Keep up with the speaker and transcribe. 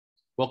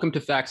Welcome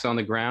to Facts on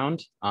the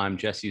Ground. I'm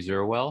Jesse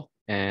Zerwell,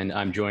 and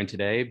I'm joined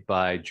today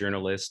by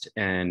journalist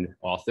and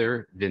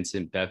author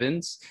Vincent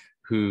Bevins,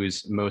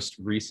 whose most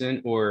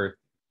recent, or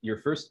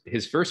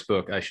his first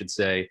book, I should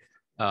say,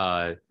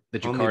 The Only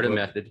Jakarta book.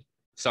 Method.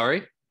 Sorry?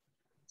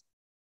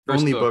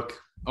 First Only book. book.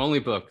 Only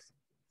book,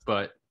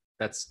 but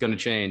that's going to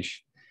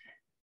change.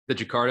 The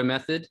Jakarta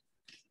Method,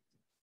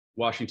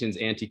 Washington's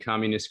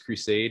anti-communist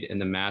crusade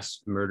and the mass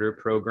murder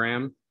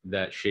program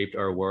that shaped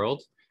our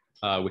world,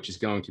 which is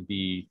going to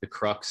be the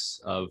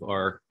crux of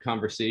our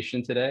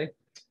conversation today.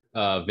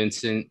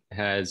 Vincent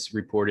has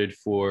reported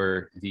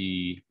for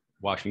the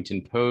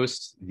Washington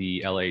Post,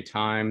 the LA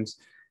Times,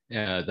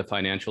 the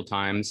Financial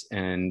Times,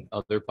 and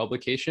other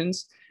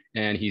publications.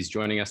 And he's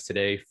joining us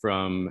today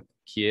from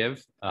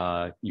Kiev,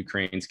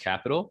 Ukraine's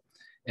capital.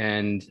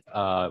 And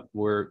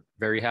we're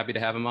very happy to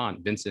have him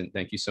on. Vincent,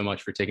 thank you so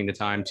much for taking the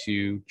time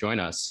to join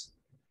us.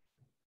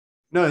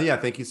 No, yeah,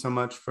 thank you so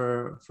much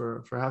for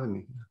having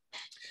me.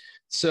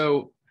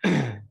 So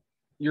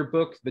your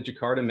book, The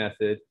Jakarta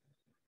Method,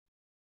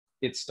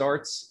 it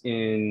starts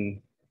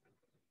in,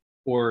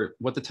 or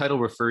what the title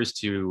refers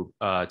to,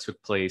 took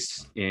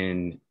place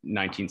in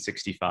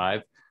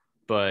 1965,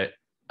 but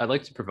I'd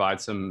like to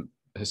provide some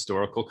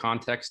historical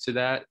context to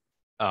that,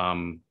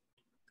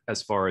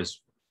 as far as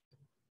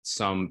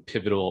some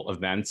pivotal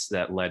events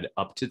that led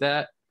up to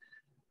that.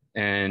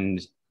 And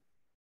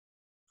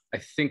I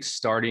think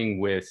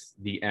starting with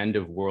the end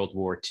of World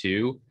War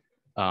II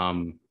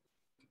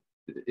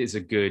is a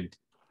good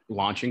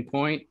launching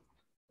point,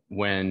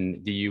 when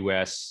the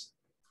US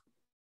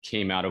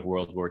came out of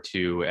World War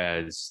II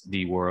as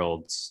the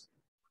world's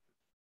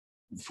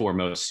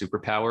foremost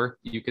superpower,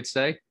 you could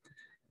say.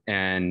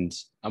 And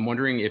I'm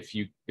wondering if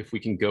we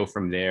can go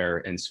from there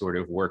and sort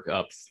of work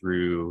up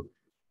through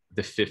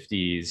the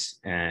 50s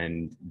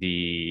and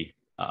the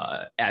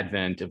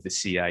advent of the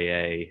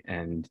CIA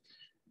and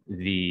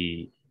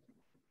the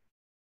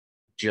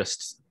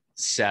just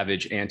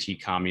savage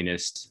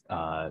anti-communist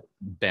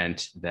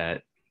bent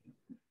that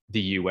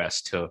the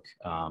US took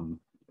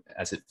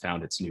as it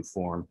found its new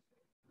form.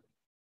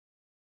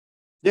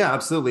 Yeah,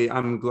 absolutely.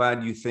 I'm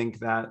glad you think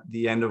that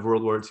the end of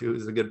World War II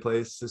is a good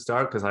place to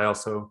start, because I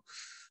also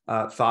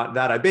thought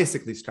that. I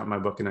basically start my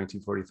book in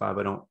 1945.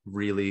 I don't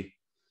really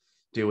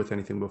deal with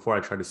anything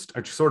before.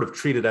 I sort of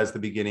treat it as the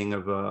beginning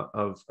of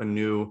a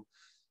new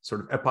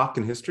sort of epoch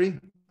in history,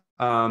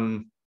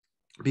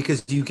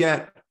 because you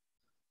get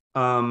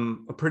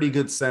a pretty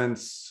good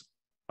sense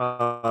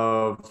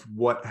of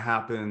what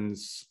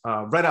happens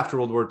right after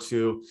World War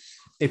II.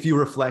 If you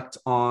reflect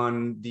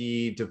on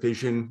the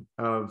division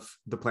of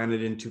the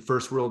planet into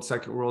first world,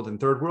 second world, and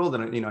third world,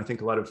 and I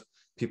think a lot of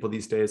people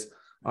these days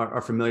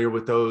are familiar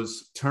with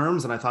those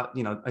terms. And I thought,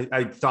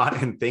 I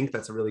thought and think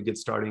that's a really good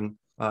starting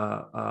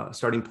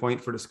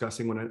point for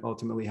discussing when it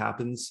ultimately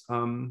happens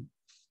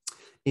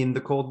in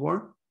the Cold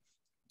War.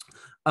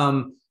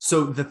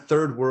 So the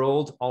third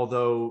world,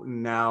 although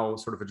now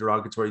sort of a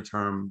derogatory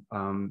term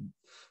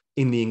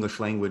in the English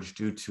language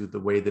due to the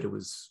way that it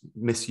was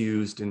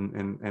misused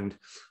and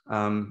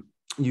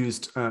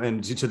used,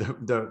 and due to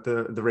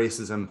the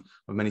racism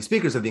of many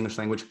speakers of the English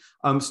language,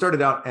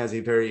 started out as a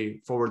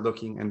very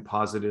forward-looking and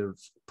positive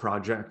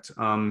project.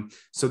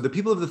 So the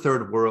people of the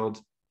third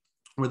world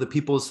were the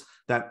peoples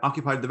that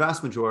occupied the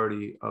vast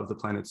majority of the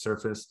planet's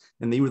surface,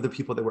 and they were the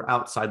people that were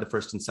outside the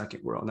first and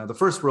second world. Now, the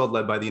first world,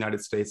 led by the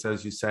United States,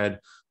 as you said,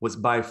 was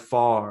by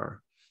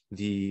far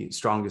the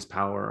strongest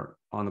power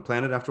on the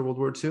planet after World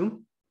War II.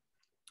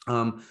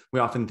 We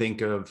often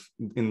think of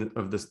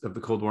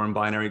the Cold War in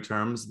binary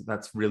terms.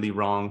 That's really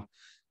wrong.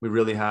 We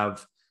really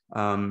have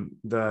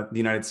the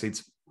United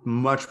States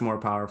much more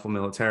powerful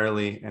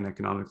militarily and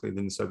economically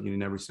than the Soviet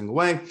Union in every single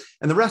way.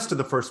 And the rest of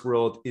the first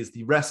world is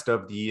the rest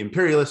of the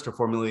imperialist or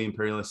formerly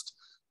imperialist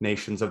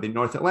nations of the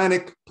North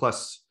Atlantic,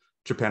 plus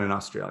Japan and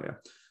Australia.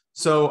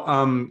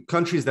 So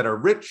countries that are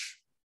rich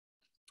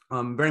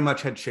very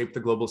much had shaped the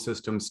global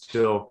system,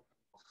 still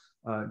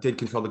did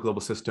control the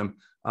global system.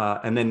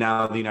 And then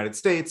now the United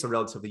States, a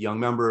relatively young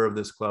member of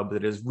this club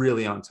that is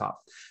really on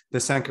top. The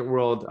second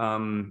world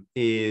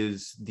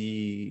is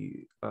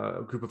the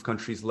group of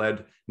countries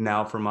led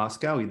now from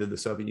Moscow, either the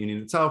Soviet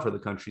Union itself or the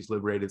countries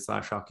liberated /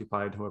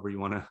 occupied, however you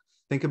want to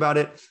think about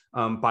it,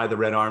 by the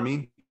Red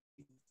Army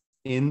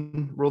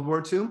in World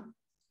War II.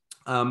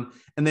 And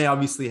they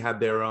obviously had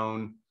their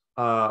own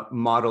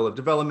model of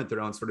development,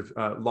 their own sort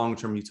of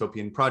long-term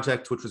utopian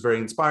project, which was very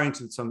inspiring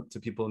to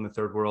people in the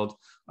third world,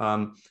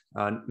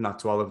 not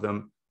to all of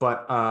them,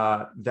 but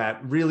that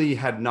really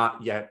had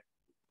not yet,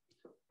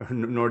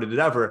 nor did it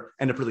ever,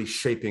 end up really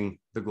shaping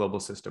the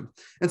global system.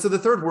 And so the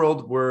third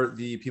world were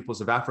the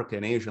peoples of Africa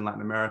and Asia and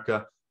Latin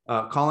America,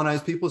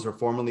 colonized peoples or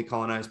formerly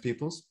colonized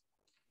peoples,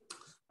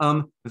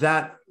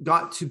 that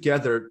got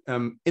together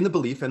in the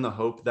belief and the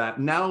hope that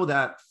now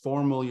that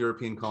formal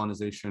European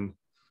colonization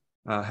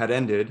had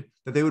ended,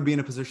 that they would be in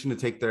a position to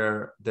take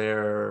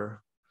the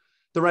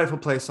rightful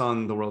place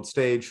on the world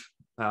stage,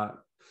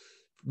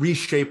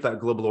 reshape that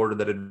global order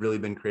that had really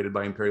been created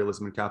by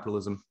imperialism and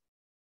capitalism,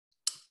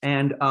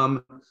 and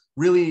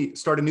really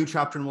start a new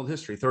chapter in world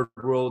history. Third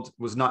world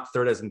was not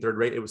third as in third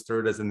rate, it was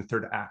third as in the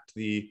third act,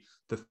 the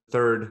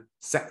third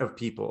set of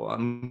people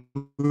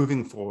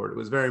moving forward. It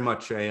was very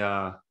much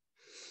a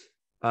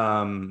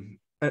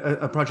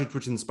project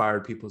which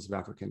inspired peoples of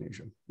Africa and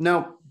Asia.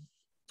 Now,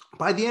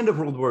 by the end of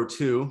World War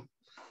II,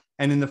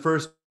 and in the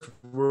first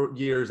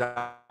years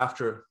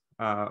after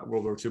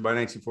World War II, by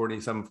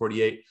 1947,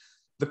 48,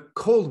 the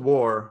Cold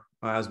War,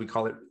 as we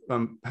call it,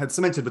 had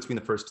cemented between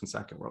the First and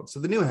Second World. So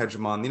the new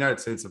hegemon, the United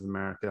States of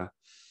America,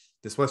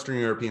 this Western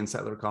European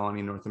settler colony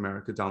in North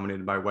America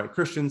dominated by white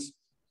Christians,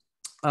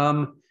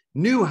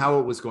 knew how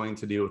it was going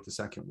to deal with the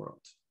Second World.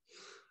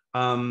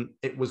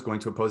 It was going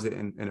to oppose it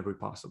in every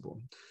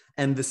possible.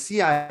 And the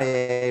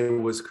CIA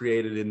was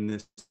created in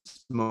this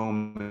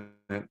moment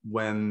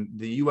when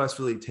the US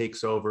really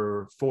takes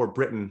over for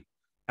Britain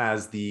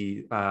as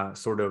the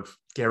sort of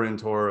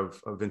guarantor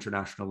of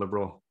international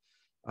liberal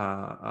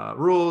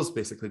rules,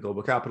 basically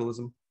global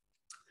capitalism.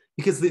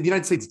 Because the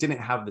United States didn't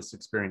have this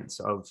experience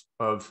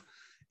of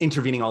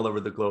intervening all over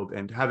the globe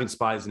and having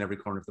spies in every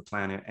corner of the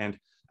planet and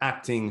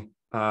acting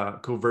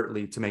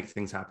covertly to make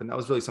things happen. That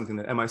was really something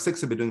that MI6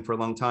 had been doing for a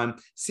long time.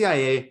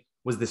 CIA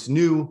was this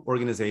new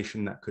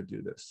organization that could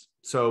do this.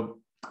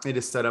 So it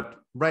is set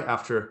up right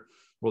after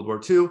World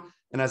War II.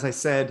 And as I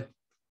said,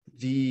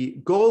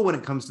 the goal when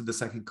it comes to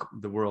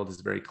the world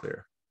is very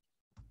clear.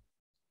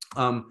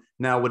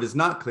 Now, what is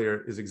not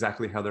clear is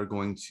exactly how they're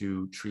going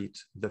to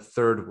treat the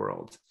third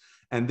world.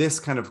 And this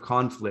kind of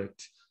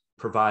conflict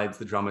provides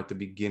the drama at the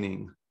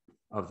beginning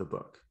of the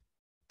book.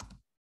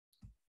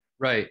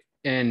 Right.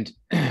 And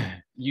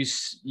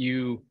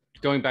you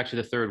going back to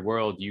the third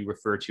world, you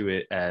refer to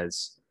it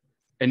as,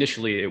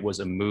 initially it was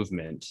a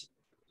movement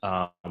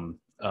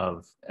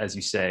of, as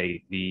you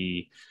say,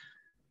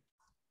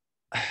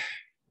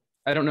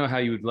 I don't know how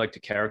you would like to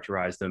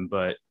characterize them,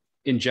 but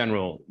in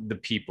general, the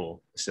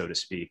people, so to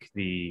speak,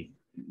 the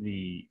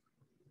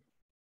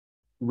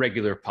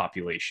regular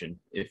population,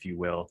 if you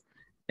will.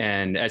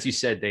 And as you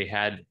said, they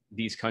had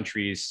these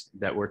countries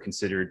that were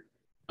considered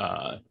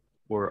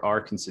or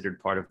are considered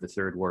part of the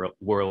third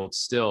world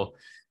still.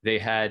 They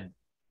had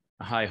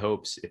high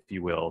hopes, if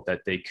you will,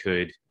 that they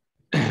could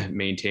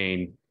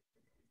maintain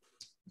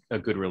a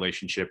good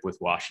relationship with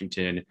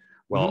Washington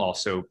while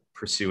also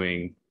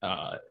pursuing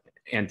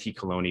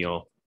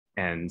anti-colonial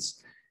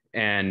ends.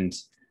 And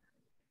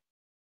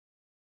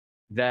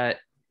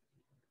that,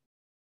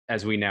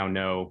 as we now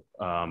know,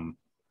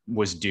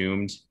 was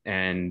doomed.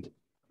 And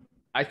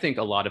I think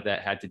a lot of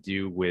that had to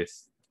do with,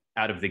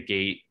 out of the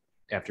gate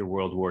after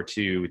World War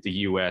II, the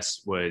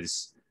US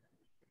was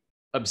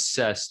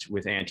obsessed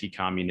with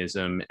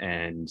anti-communism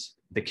and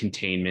the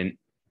containment,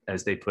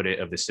 as they put it,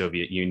 of the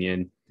Soviet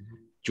Union.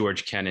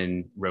 George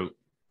Kennan wrote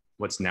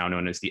what's now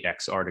known as the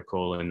X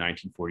article in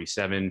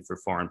 1947 for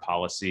foreign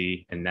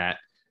policy, and that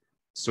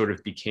sort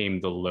of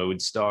became the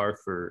lodestar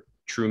for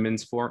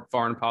Truman's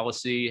foreign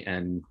policy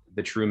and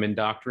the Truman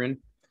Doctrine.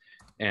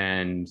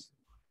 And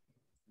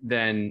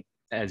then,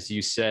 as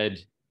you said,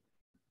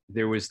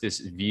 there was this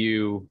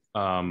view,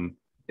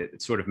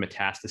 it sort of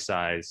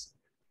metastasized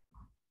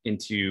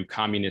into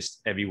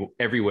communists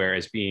everywhere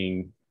as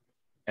being,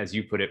 as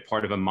you put it,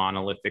 part of a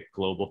monolithic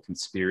global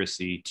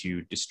conspiracy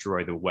to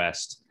destroy the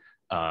West,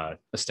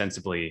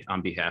 ostensibly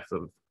on behalf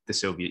of the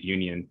Soviet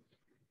Union.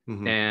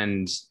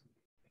 And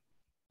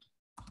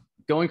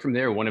going from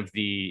there, one of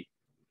the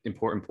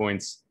important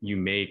points you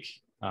make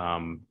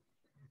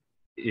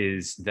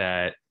is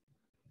that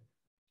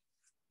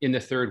in the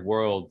third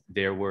world,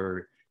 there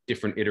were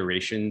different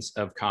iterations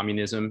of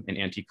communism and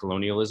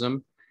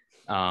anti-colonialism.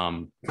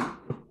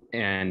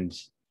 And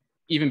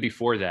even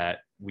before that,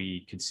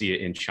 we could see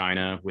it in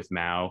China with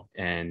Mao,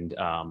 and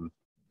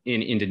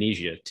in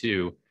Indonesia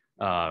too,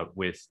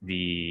 with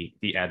the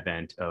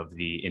advent of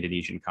the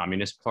Indonesian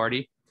Communist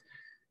Party.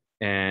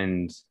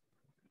 And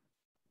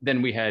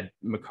then we had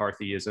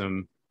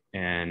McCarthyism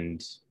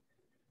and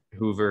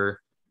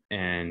Hoover.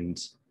 And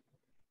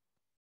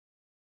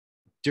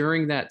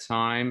during that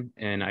time,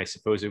 and I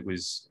suppose it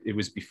was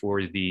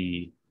before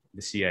the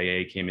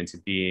CIA came into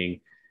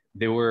being,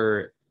 there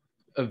were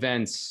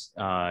events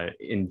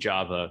in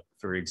Java,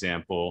 for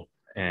example,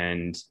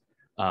 and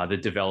the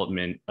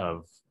development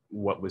of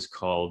what was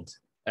called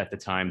at the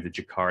time the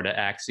Jakarta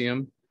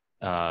axiom,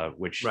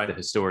 which the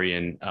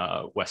historian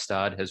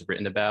Westad has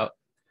written about,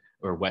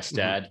 or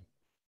Westad.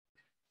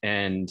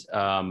 And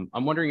I'm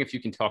wondering if you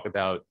can talk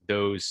about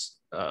those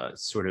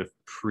sort of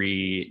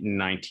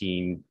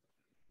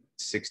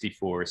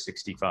pre-1964,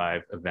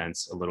 65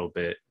 events a little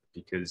bit,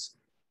 because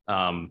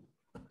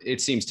it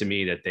seems to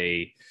me that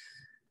they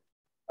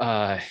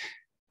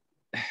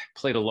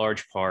played a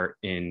large part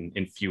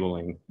in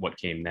fueling what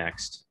came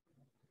next.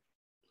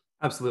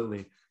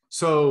 Absolutely.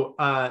 So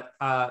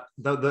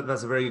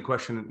that's a very good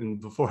question. And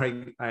before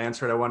I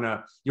answer it,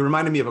 you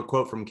reminded me of a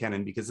quote from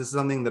Kennan, because this is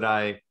something that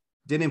I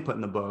didn't put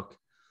in the book,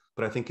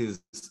 but I think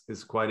is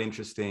quite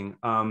interesting.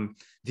 I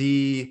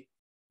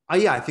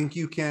think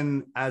you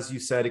can, as you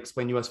said,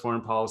 explain U.S.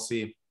 foreign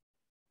policy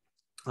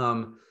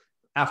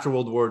after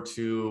World War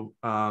II,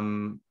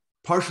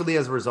 partially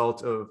as a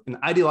result of an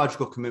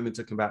ideological commitment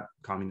to combat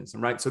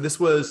communism, right? So this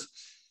was,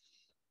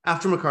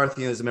 after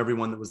McCarthyism,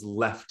 everyone that was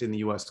left in the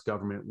US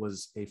government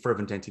was a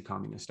fervent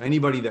anti-communist.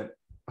 Anybody that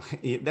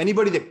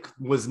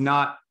was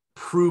not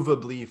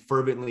provably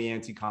fervently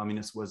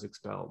anti-communist was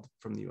expelled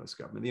from the US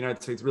government. The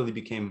United States really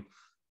became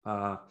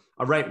a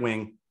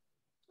right-wing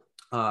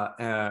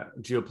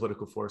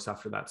geopolitical force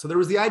after that. So there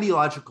was the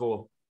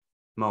ideological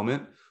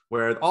moment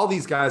where all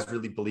these guys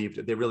really believed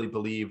it. They really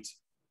believed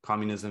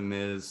communism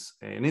is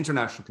an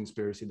international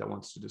conspiracy that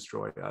wants to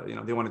destroy,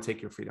 they want to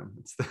take your freedom.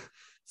 It's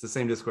the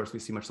same discourse we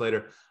see much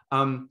later.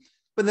 But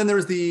then there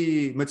was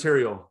the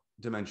material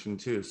dimension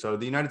too. So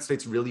the United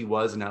States really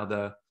was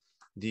now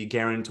the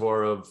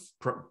guarantor of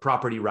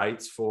property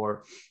rights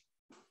for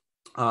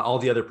all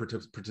the other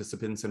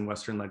participants in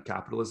Western-led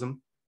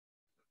capitalism.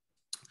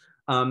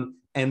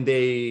 And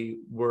they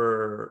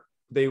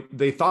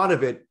thought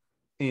of it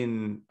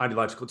in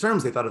ideological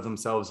terms. They thought of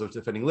themselves as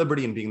defending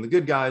liberty and being the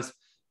good guys.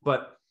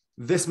 But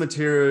this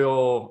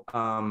material,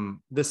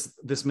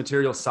 this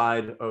material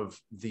side of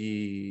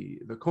the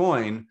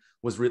coin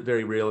was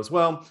very real as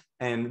well.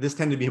 And this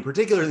tended to be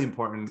particularly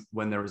important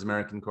when there was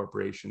American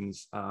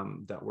corporations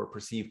that were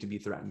perceived to be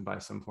threatened by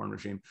some foreign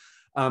regime.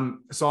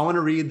 So I want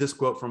to read this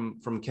quote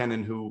from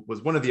Kennan, who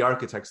was one of the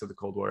architects of the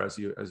Cold War, as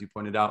you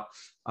pointed out,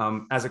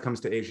 as it comes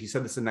to Asia. He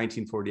said this in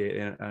 1948,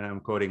 and I'm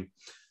quoting: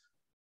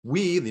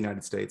 "We, the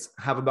United States,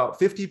 have about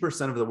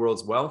 50% of the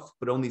world's wealth,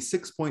 but only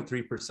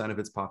 6.3% of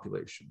its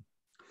population.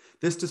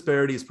 This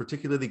disparity is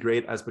particularly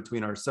great as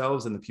between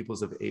ourselves and the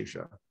peoples of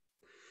Asia.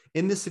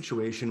 In this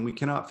situation, we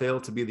cannot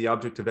fail to be the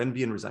object of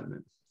envy and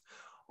resentment.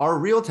 Our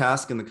real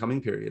task in the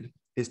coming period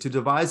is to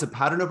devise a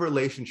pattern of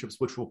relationships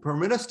which will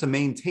permit us to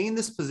maintain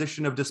this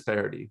position of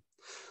disparity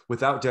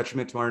without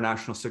detriment to our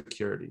national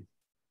security.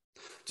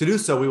 To do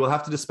so, we will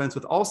have to dispense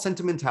with all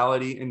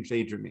sentimentality and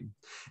daydreaming,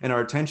 and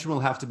our attention will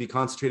have to be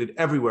concentrated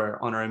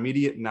everywhere on our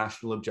immediate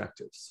national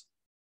objectives."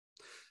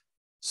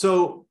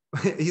 So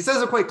he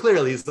says it quite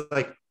clearly. He's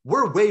like,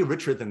 we're way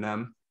richer than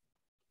them.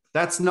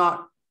 That's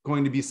not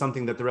going to be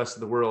something that the rest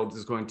of the world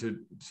is going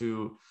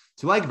to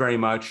like very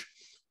much.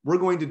 We're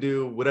going to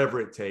do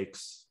whatever it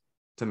takes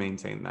to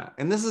maintain that.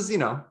 And this is,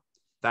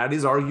 that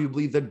is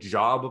arguably the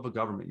job of a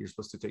government. You're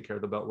supposed to take care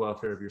of the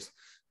welfare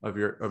of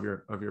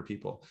your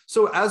people.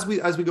 So as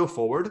we go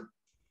forward,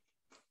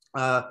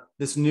 the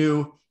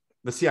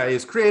CIA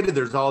is created.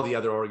 There's all the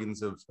other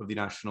organs of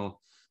the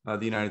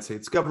United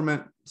States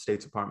government,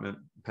 State Department,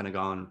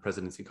 Pentagon,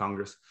 Presidency,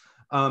 Congress,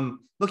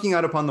 looking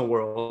out upon the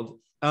world.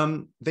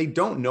 They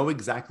don't know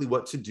exactly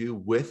what to do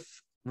with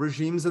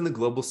regimes in the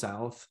global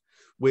South,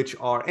 which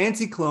are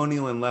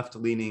anti-colonial and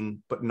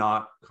left-leaning, but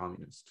not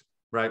communist,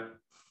 right?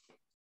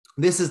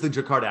 This is the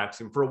Jakarta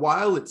axiom. For a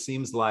while, it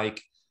seems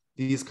like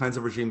these kinds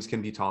of regimes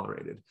can be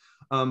tolerated,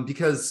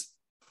 because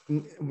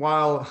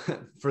while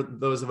for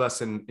those of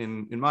us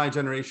in my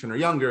generation or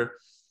younger,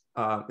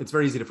 it's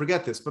very easy to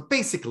forget this, but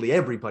basically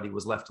everybody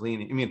was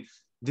left-leaning. I mean,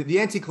 the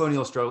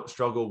anti-colonial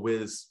struggle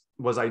was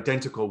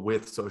identical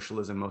with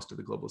socialism in most of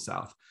the global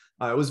South.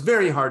 It was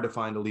very hard to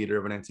find a leader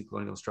of an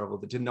anti-colonial struggle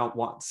that did not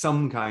want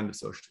some kind of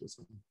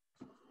socialism.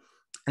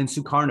 And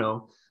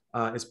Sukarno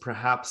is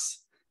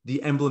perhaps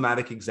the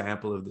emblematic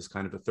example of this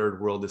kind of a third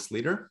worldist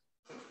leader.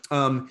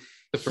 The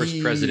first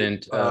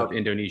president of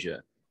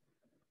Indonesia.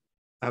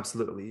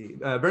 Absolutely.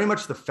 Very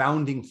much the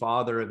founding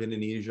father of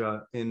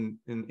Indonesia in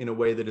a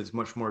way that is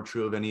much more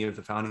true of any of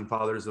the founding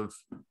fathers of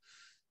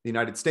the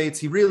United States.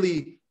 He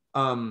really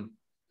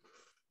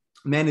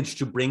managed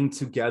to bring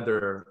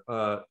together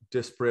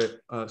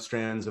disparate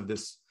strands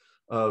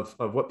of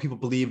what people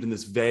believed in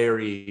this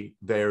very,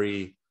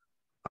 very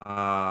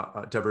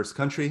diverse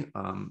country,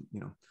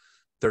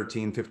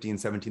 13, 15,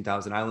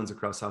 17,000 islands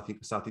across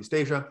Southeast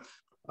Asia,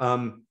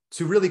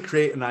 to really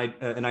create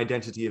an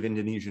identity of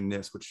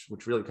Indonesianness,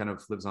 which really kind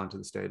of lives on to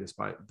this day,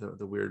 despite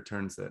the weird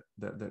turns that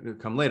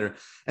come later.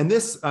 And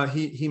this,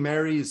 he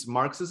marries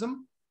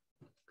Marxism,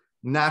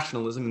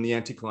 nationalism in the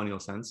anti-colonial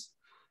sense,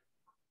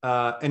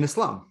 and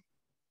Islam.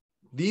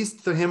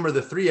 These to him are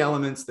the three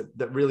elements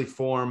that really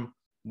form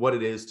what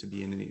it is to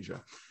be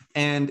Indonesia.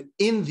 And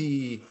in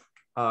the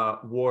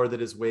war that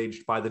is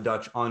waged by the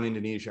Dutch on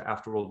Indonesia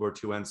after World War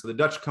II ends, so the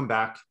Dutch come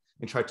back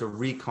and try to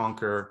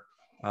reconquer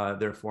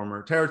their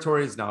former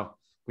territories. Now,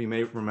 we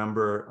may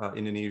remember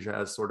Indonesia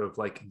as sort of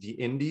like the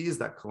Indies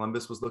that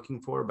Columbus was looking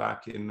for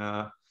back in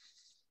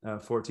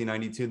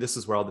 1492. This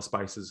is where all the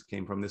spices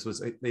came from. This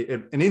was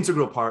an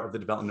integral part of the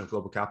development of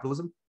global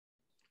capitalism.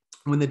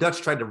 When the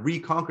Dutch tried to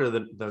reconquer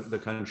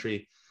the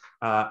country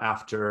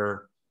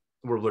after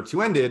World War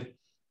II ended,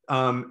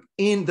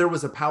 there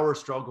was a power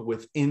struggle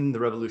within the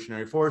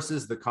revolutionary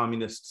forces. The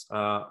communists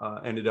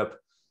ended up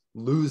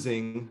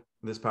losing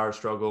this power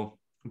struggle,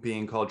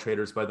 being called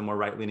traitors by the more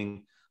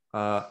right-leaning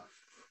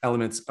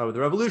elements of the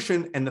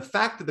revolution. And the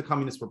fact that the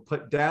communists were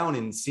put down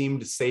and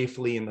seemed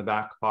safely in the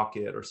back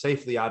pocket or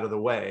safely out of the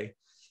way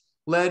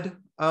led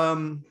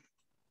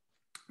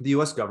the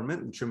US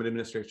government and Truman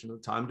administration at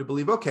the time to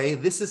believe, okay,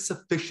 this is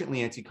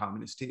sufficiently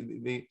anti-communist.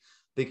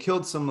 They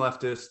killed some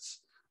leftists.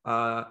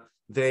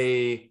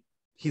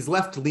 He's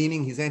left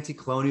leaning. He's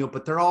anti-colonial,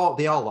 but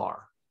they all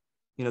are.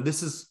 You know,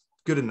 this is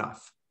good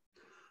enough.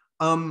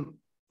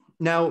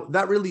 Now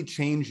that really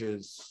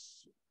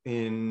changes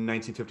in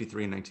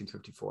 1953 and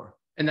 1954.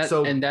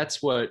 And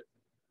that's what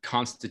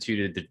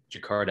constituted the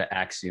Jakarta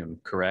axiom,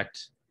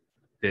 correct?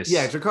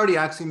 Jakarta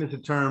axiom is a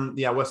term,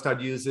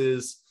 Westad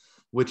uses,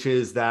 which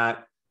is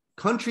that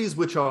countries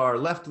which are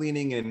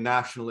left-leaning and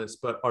nationalist,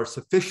 but are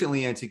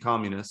sufficiently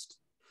anti-communist,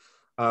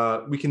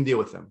 we can deal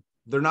with them.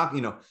 They're not,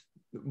 you know,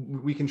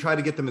 we can try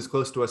to get them as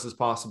close to us as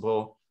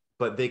possible,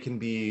 but they can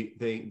be,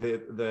 they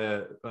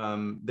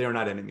are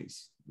not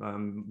enemies.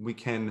 We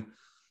can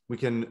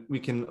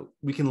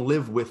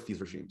live with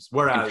these regimes.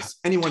 Whereas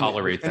anyone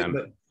tolerate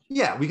them.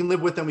 Yeah, we can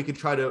live with them. We could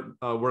try to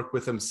work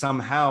with them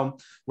somehow.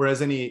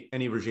 Whereas any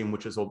regime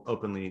which is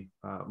openly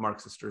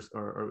Marxist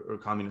or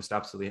communist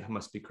absolutely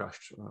must be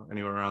crushed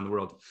anywhere around the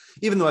world.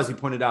 Even though, as you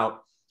pointed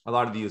out, a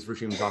lot of these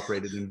regimes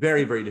operated in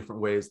very, very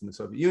different ways than the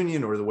Soviet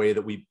Union, or the way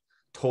that we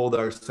told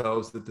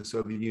ourselves that the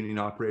Soviet Union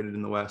operated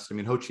in the West. I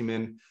mean, Ho Chi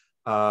Minh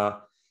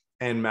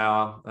and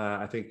Mao,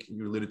 I think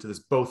you alluded to this,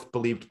 both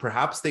believed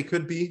perhaps they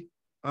could be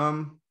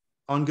on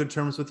good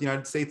terms with the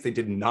United States. They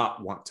did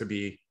not want to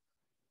be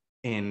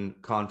in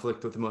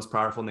conflict with the most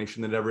powerful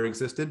nation that ever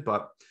existed,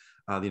 but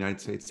the United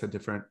States had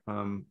different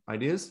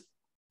ideas.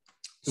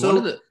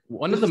 So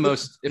one of the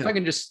most, if I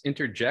can just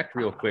interject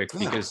real quick,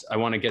 because I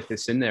want to get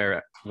this in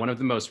there, one of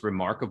the most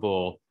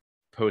remarkable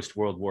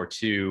post-World War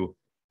II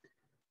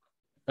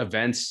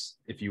events,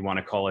 if you want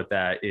to call it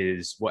that,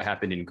 is what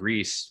happened in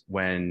Greece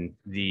when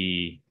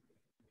the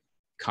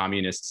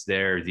communists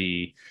there,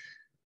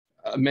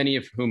 many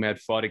of whom had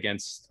fought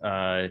against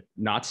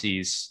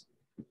Nazis,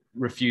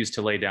 refused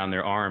to lay down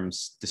their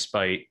arms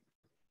despite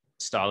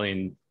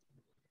Stalin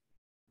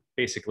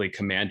basically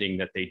commanding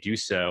that they do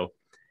so.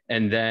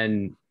 And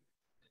then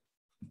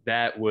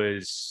that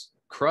was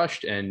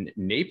crushed and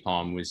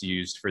napalm was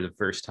used for the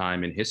first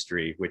time in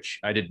history, which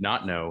I did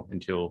not know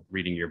until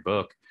reading your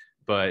book.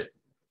 But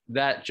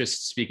that,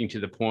 just speaking to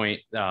the point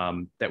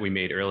that we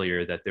made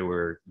earlier, that there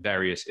were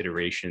various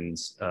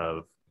iterations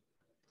of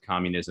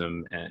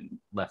communism and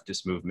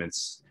leftist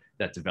movements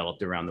that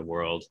developed around the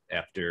world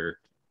after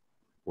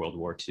World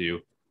War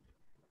II.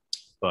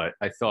 But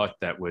I thought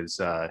that was,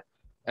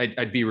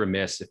 I'd be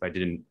remiss if I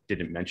didn't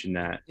mention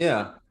that.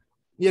 Yeah.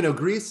 You know,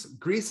 Greece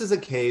is a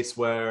case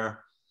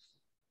where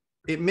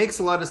it makes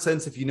a lot of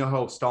sense if you know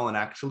how Stalin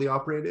actually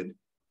operated,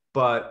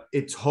 but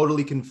it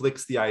totally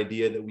conflicts the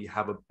idea that we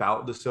have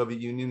about the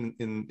Soviet Union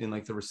in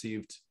like the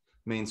received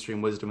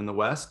mainstream wisdom in the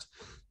West,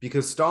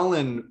 because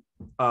Stalin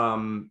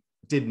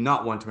did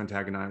not want to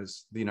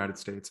antagonize the United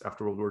States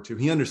after World War II.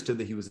 He understood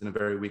that he was in a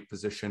very weak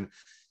position.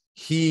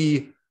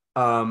 He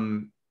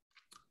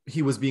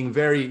was being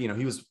very, you know,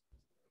 he was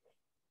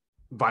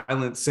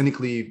violent,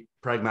 cynically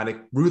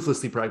pragmatic,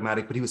 ruthlessly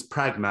pragmatic, but he was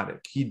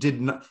pragmatic.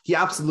 He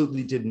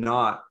absolutely did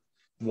not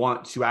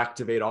want to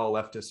activate all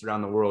leftists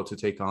around the world to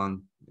take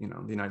on, you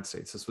know, the United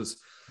States. This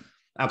was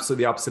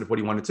absolutely the opposite of what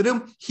he wanted to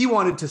do. He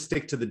wanted to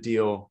stick to the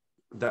deal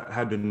that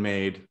had been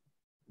made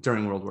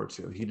during World War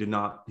II. He did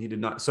not.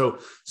 So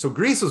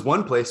Greece was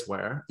one place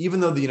where, even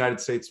though the United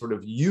States sort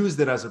of used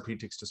it as a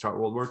pretext to start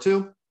World War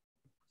II,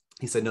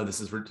 he said, no,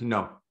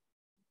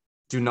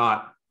 do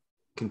not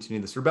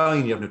continue this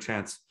rebellion. You have no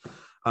chance.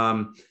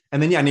 And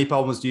then,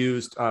 napalm was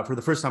used for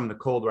the first time in the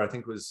Cold War. I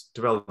think it was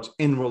developed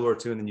in World War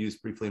II and then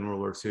used briefly in World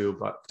War II,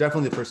 but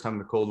definitely the first time in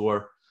the Cold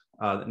War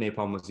that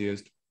napalm was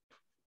used.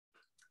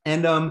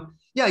 And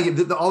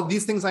all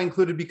these things I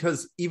included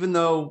because even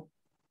though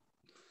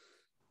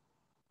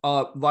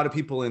a lot of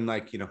people in,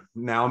 like, you know,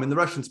 now I'm in the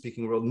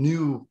Russian-speaking world,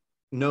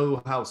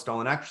 know how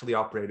Stalin actually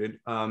operated,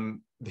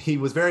 he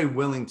was very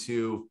willing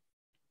to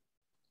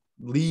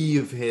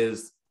leave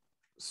his,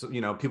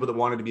 you know, people that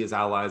wanted to be his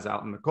allies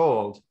out in the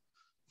cold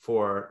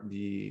for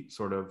the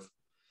sort of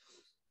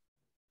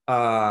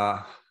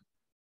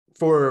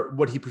for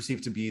what he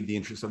perceived to be the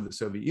interests of the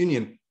Soviet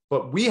Union.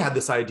 But we had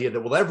this idea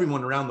that, well,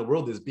 everyone around the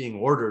world is being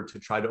ordered to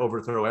try to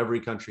overthrow every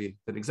country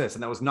that exists,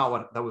 and that was not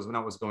what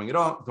was going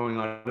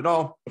on at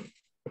all.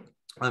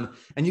 And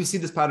you see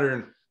this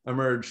pattern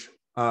emerge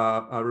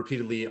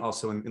repeatedly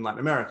also in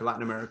Latin America.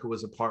 Latin America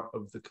was a part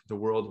of the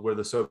world where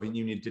the Soviet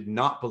Union did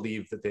not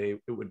believe that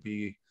it would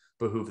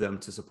behoove them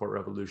to support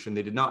revolution.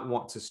 They did not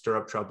want to stir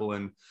up trouble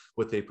in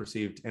what they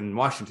perceived, and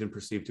Washington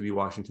perceived to be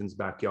Washington's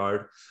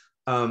backyard.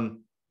 The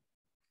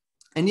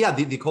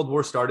Cold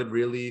War started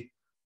really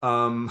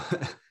kind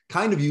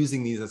of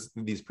using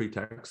these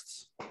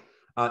pretexts,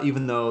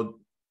 even though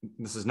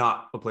this is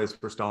not a place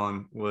where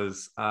Stalin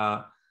was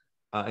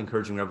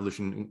encouraging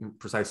revolution,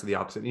 precisely the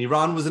opposite. And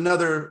Iran was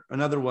another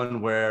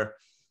one where,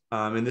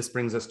 and this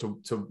brings us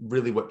to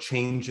really what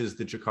changes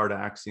the Jakarta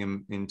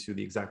axiom into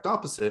the exact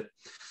opposite,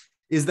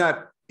 is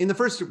that in the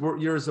first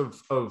years of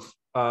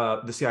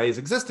the CIA's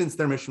existence,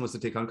 their mission was to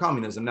take on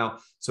communism. Now,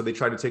 so they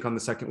tried to take on the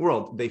Second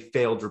World. They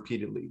failed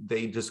repeatedly.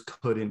 They just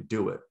couldn't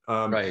do it.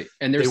 Right.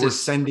 And they were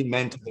sending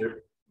men to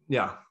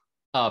their,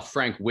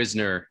 Frank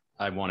Wisner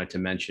I wanted to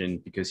mention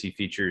because he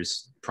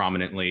features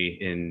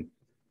prominently in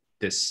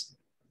this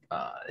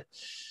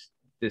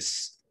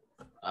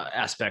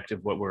aspect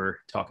of what we're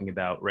talking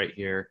about right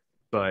here.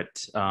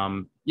 But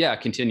yeah,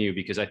 continue,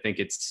 because I think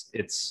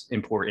it's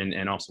important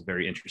and also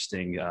very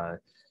interesting.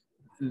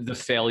 The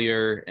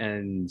failure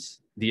and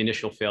the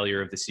initial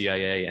failure of the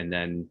CIA, and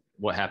then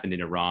what happened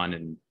in Iran,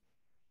 and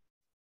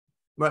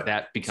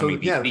that becoming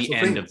the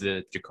end of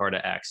the Jakarta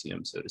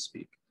axiom, so to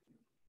speak.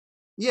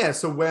 Yeah.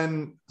 So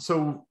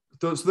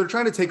they're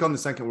trying to take on the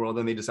second world,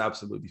 and they just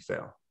absolutely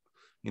fail.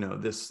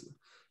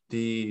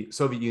 The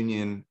Soviet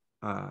Union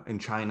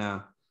and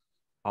China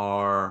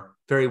are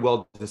very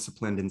well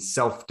disciplined and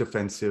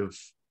self-defensive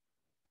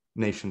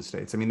nation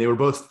states. I mean, they were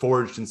both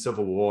forged in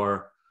civil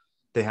war.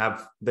 They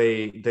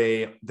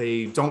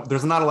don't,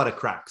 there's not a lot of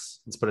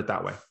cracks, let's put it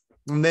that way.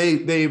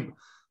 And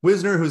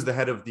Wisner, who's the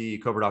head of the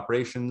covert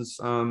operations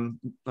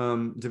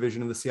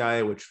division of the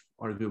CIA, which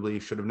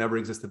arguably should have never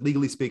existed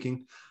legally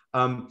speaking,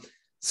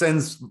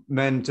 sends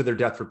men to their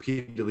death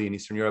repeatedly in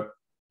Eastern Europe.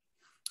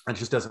 It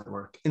just doesn't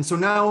work. And so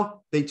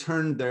now they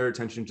turn their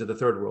attention to the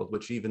third world,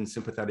 which even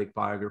sympathetic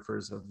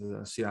biographers of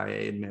the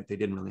CIA admit they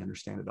didn't really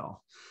understand at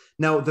all.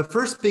 Now, the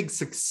first big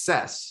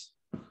success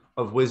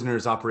of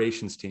Wisner's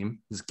operations team,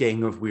 this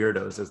gang of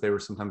weirdos, as they were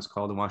sometimes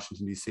called in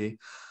Washington, D.C.,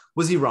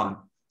 was Iran.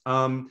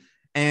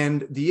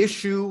 And the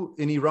issue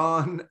in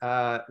Iran,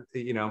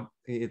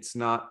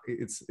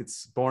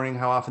 it's boring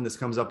how often this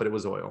comes up, but it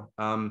was oil.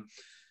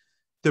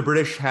 The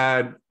British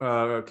had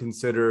long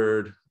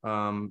considered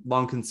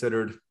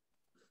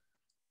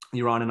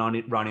Iran and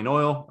Iranian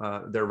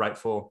oil, their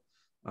rightful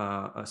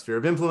sphere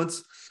of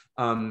influence.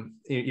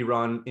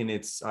 Iran, in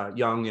its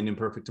young and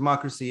imperfect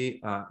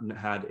democracy,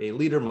 had a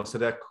leader,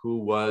 Mossadegh, who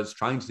was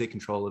trying to take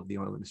control of the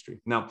oil industry.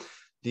 Now,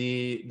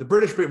 the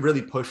British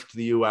really pushed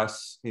the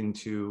US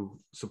into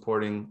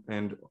supporting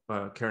and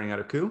carrying out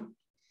a coup.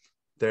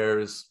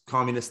 There's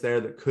communists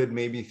there that could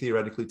maybe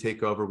theoretically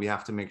take over. We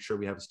have to make sure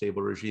we have a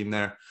stable regime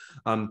there,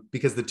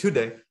 because the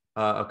Tudeh,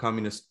 a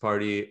communist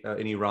party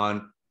in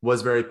Iran,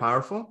 was very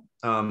powerful.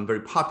 Very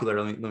popular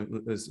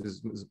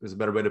is a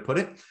better way to put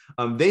it.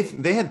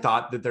 They had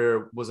thought that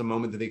there was a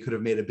moment that they could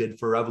have made a bid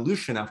for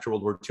revolution after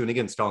World War II. And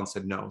again, Stalin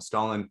said no.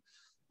 Stalin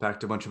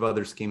backed a bunch of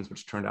other schemes,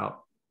 which turned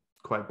out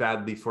quite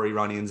badly for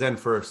Iranians and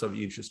for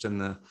Soviet interest in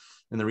the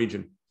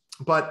region.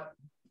 But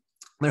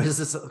there's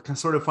this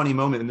sort of funny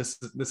moment, and this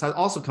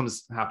also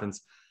happens.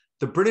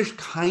 The British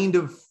kind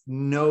of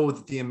know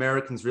that the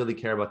Americans really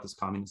care about this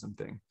communism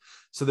thing.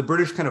 So the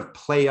British kind of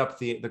play up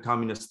the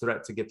communist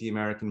threat to get the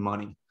American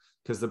money,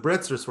 because the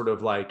Brits are sort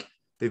of like,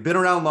 they've been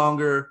around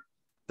longer.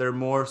 They're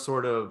more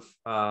sort of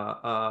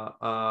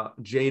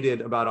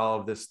jaded about all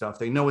of this stuff.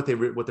 They know what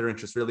their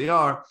interests really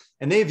are.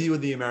 And they view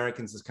the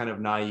Americans as kind of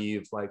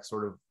naive, like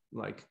sort of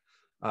like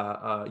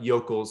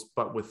yokels,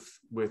 but with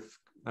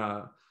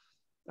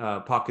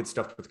pockets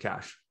stuffed with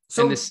cash.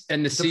 So the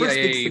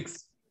CIA,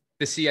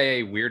 the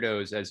CIA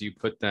weirdos, as you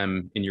put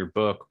them in your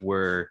book,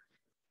 were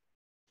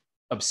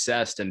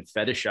obsessed and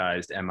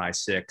fetishized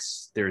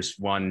MI6. There's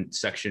one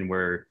section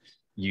where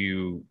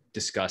you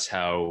discuss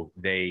how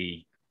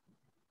they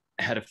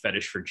had a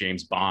fetish for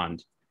James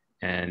Bond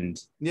and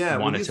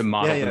wanted to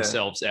model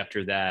themselves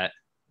after that.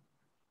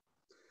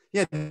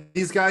 Yeah,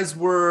 these guys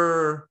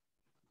were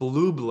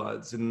blue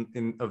bloods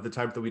of the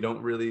type that we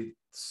don't really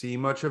see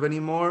much of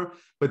anymore.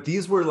 But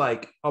these were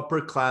like upper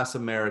class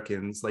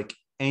Americans, like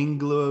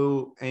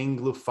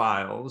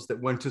Anglophiles that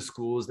went to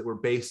schools that were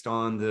based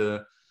on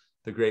the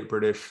Great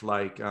British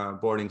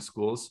boarding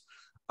schools.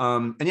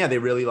 And yeah, they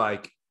really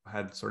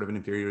had sort of an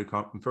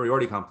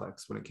inferiority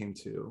complex when it came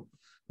to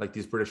like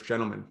these British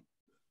gentlemen.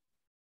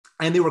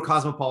 And they were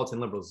cosmopolitan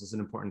liberals. This is an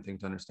important thing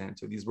to understand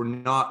too. These were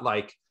not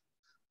like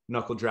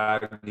knuckle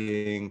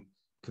dragging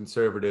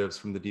conservatives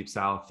from the deep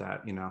South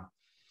that,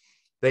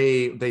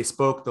 they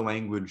spoke the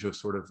language of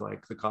sort of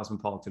like the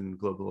cosmopolitan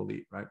global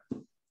elite, right?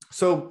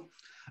 So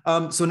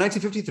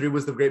 1953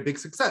 was the great big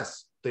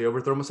success. They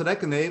overthrow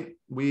Mossadegh, and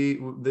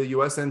the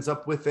US ends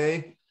up with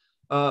a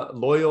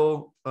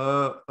loyal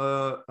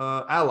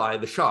ally,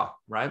 the Shah,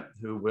 right?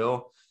 Who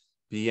will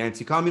be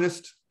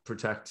anti-communist,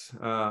 protect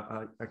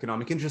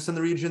economic interests in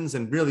the regions,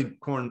 and really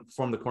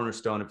form the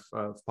cornerstone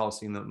of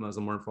policy in the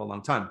Muslim world for a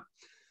long time.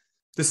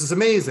 This is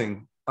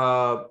amazing.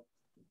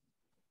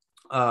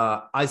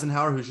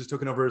 Eisenhower, who's just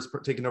taken over as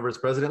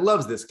president,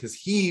 loves this because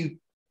he,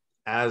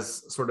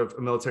 as sort of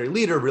a military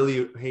leader,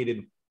 really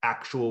hated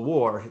actual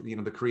war.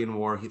 The Korean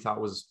War he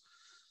thought was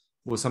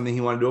something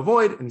he wanted to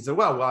avoid. And he said,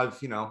 well,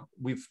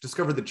 we've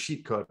discovered the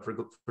cheat code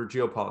for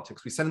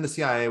geopolitics. We send in the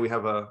CIA, we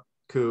have a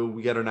coup,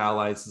 we get an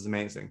ally. This is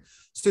amazing.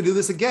 So to do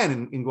this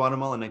again in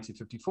Guatemala in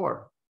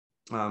 1954,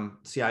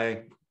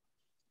 CIA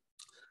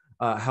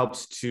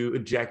helps to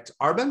eject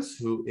Arbenz,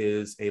 who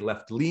is a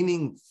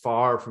left-leaning,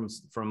 far from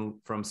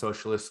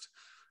socialist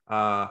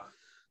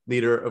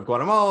leader of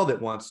Guatemala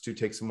that wants to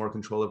take some more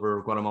control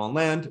over Guatemalan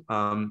land.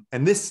 And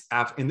in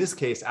this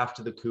case,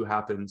 after the coup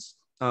happens,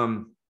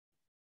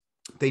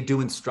 they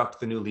do instruct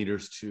the new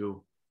leaders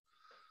to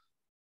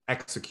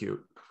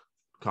execute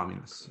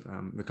communists.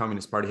 The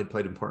Communist Party had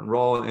played an important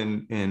role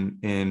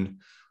in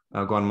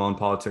Guatemalan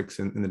politics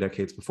in the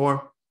decades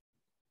before.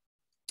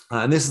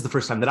 And this is the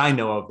first time that I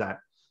know of that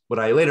what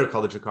I later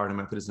call the Jakarta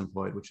Method is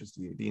employed, which is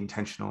the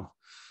intentional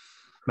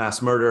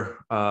mass murder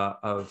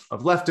of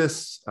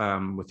leftists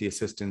with the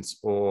assistance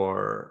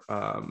or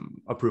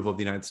approval of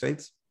the United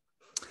States.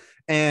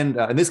 And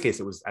in this case,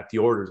 it was at the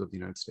orders of the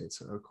United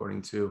States,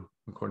 according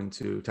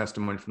to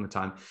testimony from the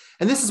time.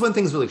 And this is when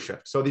things really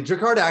shift. So the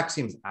Jakarta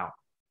Axiome's out.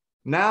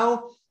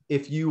 Now,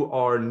 if you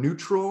are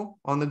neutral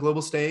on the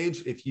global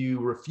stage, if you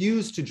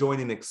refuse to join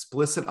an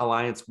explicit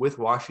alliance with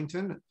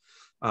Washington,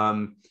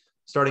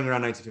 starting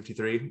around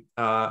 1953,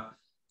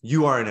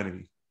 you are an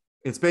enemy.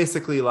 It's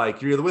basically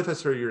like you're either with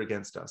us or you're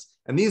against us.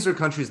 And these are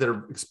countries that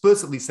are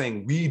explicitly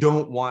saying, we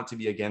don't want to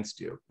be against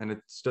you. And it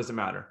doesn't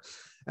matter.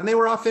 And they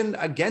were often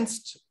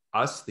against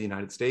us, the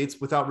United States,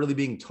 without really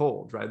being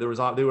told, right? They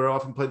were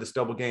often played this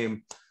double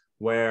game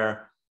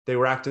where they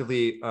were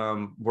actively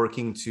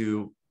working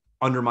to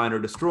undermine or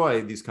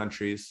destroy these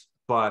countries,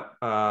 but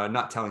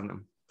not telling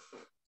them.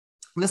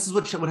 And this is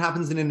what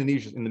happens in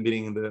Indonesia in the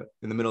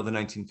middle of the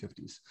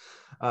 1950s.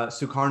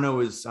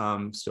 Sukarno is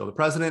still the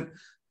president.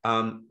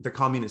 The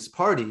Communist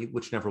Party,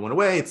 which never went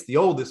away, it's the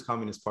oldest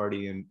communist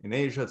party in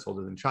Asia, it's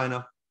older than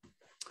China,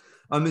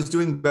 is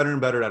doing better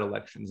and better at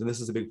elections. And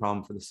this is a big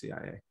problem for the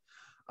CIA.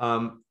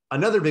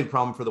 Another big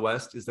problem for the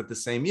West is that the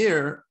same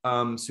year,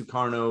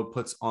 Sukarno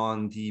puts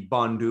on the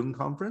Bandung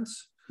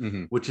Conference,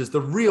 which is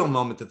the real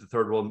moment that the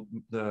third world,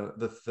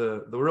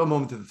 the real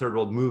moment that the third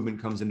world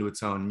movement comes into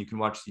its own. And you can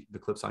watch the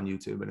clips on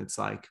YouTube, and it's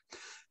like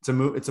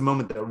it's a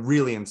moment that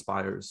really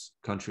inspires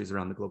countries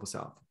around the global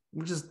South,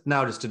 which is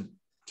now just a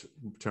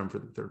term for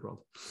the third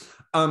world.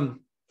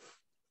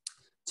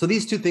 So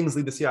these two things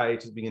lead the CIA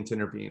to begin to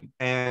intervene.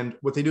 And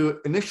what they do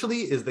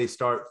initially is they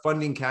start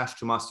funding cash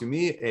to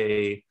Masyumi,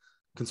 a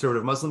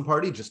conservative Muslim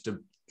party, just to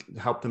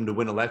help them to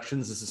win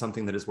elections. This is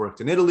something that has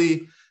worked in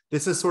Italy.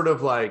 This is sort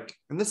of like,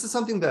 and this is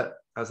something that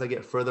as I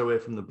get further away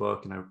from the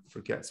book and I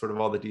forget sort of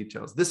all the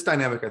details, this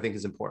dynamic I think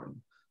is important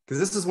because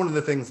this is one of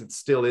the things that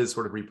still is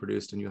sort of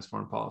reproduced in US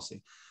foreign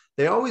policy.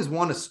 They always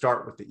want to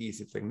start with the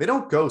easy thing. They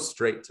don't go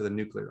straight to the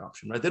nuclear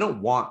option, right? They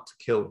don't want to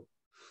kill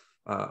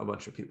a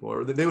bunch of people,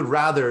 or they would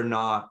rather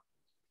not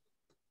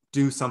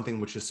do something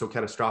which is so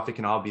catastrophic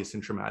and obvious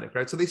and traumatic,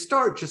 right? So they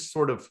start just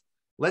sort of,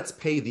 let's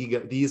pay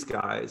these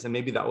guys, and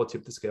maybe that will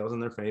tip the scales in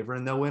their favor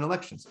and they'll win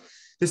elections.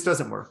 This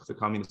doesn't work. The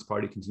Communist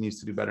Party continues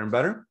to do better and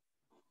better.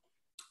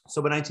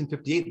 So by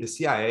 1958, the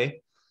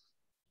CIA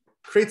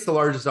creates the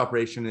largest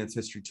operation in its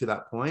history to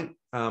that point,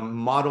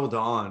 modeled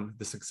on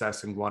the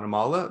success in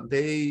Guatemala.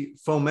 They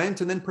foment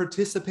and then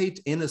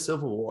participate in a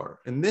civil war.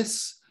 And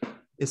this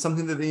is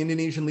something that the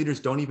Indonesian leaders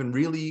don't even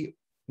really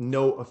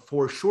know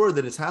for sure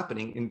that it's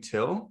happening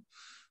until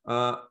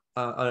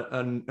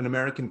an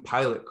American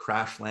pilot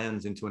crash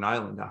lands into an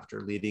island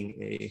after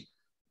leading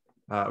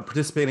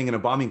participating in a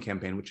bombing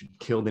campaign, which had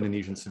killed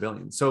Indonesian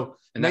civilians. So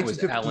and that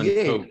was Alan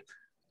Pope.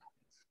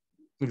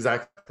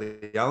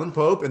 Exactly, Alan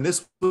Pope. And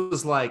this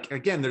was like,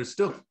 again, there's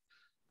still,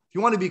 if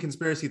you want to be a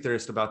conspiracy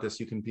theorist about this,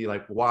 you can be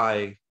like,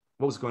 what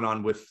was going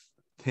on with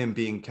him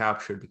being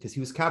captured? Because he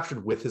was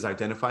captured with his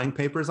identifying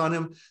papers on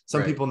him.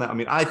 Some people now, I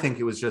mean, I think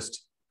it was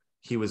just,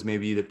 he was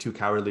maybe either too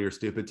cowardly or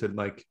stupid to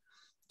like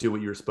do what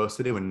you were supposed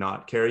to do and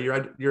not carry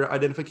your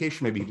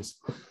identification. Maybe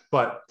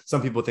but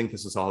some people think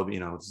this is all,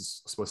 this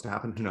is supposed to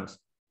happen. Who knows?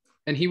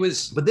 And he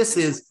was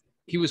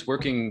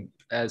working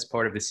as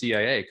part of the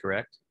CIA,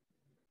 correct?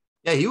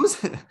 Yeah, he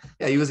was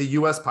a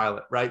US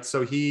pilot, right?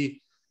 So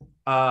he,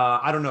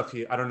 I don't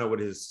know what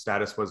his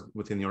status was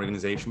within the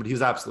organization, but he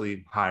was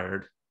absolutely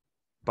hired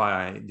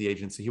by the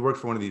agency. He worked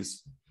for one of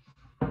these,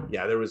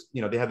 there was,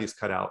 they have these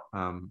cutout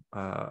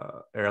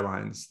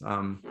airlines.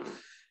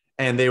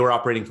 And they were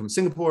operating from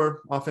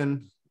Singapore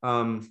often.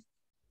 But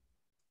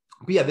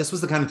yeah, this was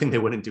the kind of thing they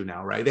wouldn't do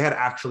now, right? They had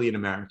actually an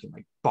American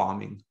like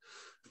bombing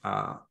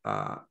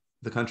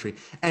the country.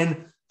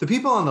 And the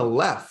people on the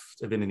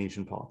left of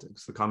Indonesian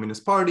politics, the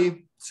Communist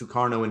Party,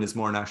 Sukarno in his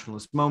more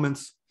nationalist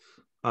moments.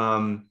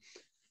 That's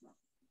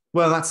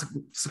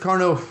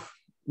Sukarno,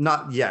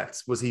 not yet.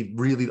 Was he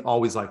really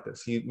always like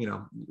this? He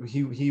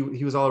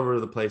was all over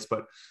the place,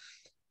 but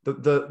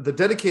the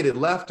dedicated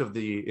left of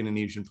the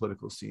Indonesian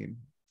political scene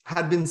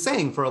had been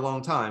saying for a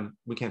long time,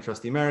 we can't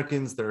trust the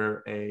Americans.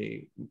 They're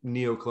a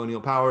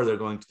neo-colonial power. They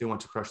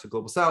want to crush the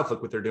global South.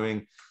 Look what they're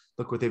doing.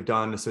 Look what they've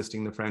done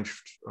assisting the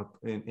French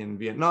in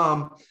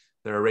Vietnam.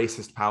 They're a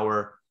racist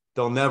power.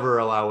 They'll never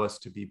allow us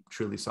to be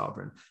truly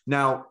sovereign.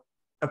 Now,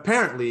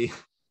 apparently,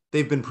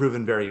 they've been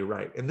proven very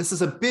right. And this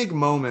is a big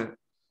moment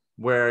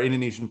where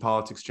Indonesian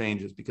politics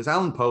changes because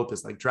Alan Pope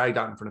is like dragged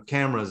out in front of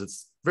cameras.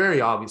 It's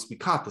very obvious. We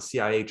caught the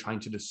CIA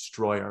trying to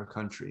destroy our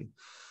country.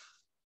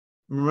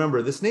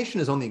 Remember, this nation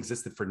has only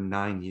existed for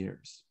 9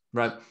 years,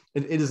 right?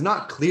 It is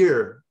not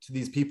clear to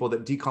these people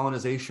that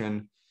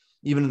decolonization,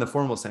 even in the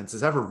formal sense,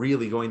 is ever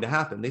really going to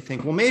happen. They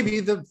think, well,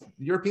 maybe the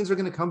Europeans are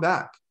going to come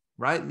back,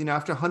 right?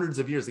 After hundreds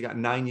of years, they got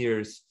 9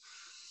 years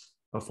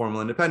of formal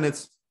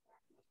independence.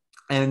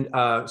 And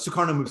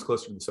Sukarno moves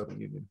closer to the Soviet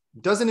Union.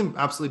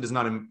 Absolutely does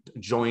not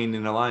join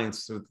an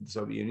alliance with the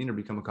Soviet Union or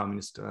become a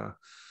communist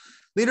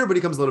leader, but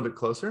he comes a little bit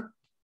closer.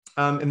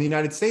 In the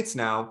United States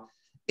now,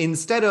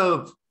 instead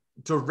of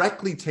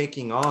directly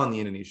taking on the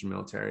Indonesian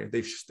military,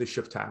 they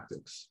shift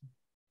tactics.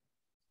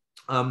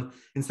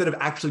 Instead of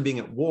actually being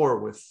at war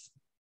with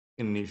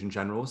Indonesian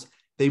generals,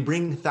 they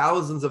bring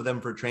thousands of them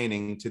for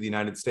training to the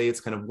United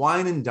States, kind of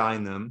wine and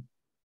dine them,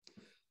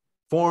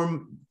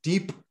 form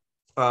deep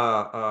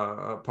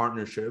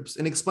partnerships,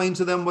 and explain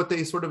to them what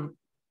they sort of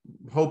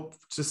hope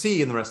to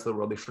see in the rest of the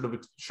world. They sort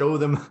of show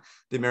them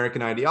the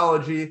American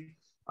ideology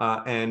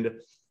and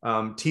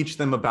teach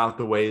them about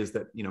the ways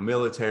that the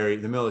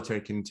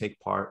military can take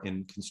part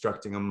in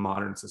constructing a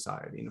modern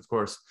society. And of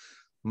course,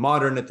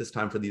 modern at this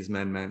time for these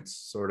men meant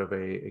sort of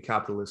a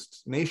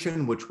capitalist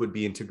nation, which would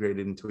be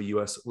integrated into a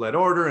US-led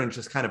order and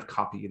just kind of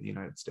copy the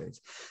United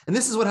States. And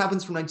this is what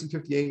happens from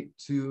 1958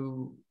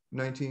 to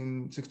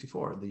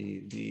 1964.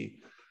 The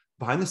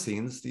behind the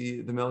scenes,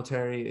 the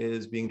military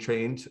is being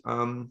trained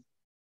in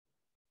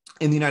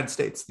the United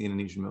States, the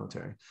Indonesian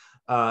military.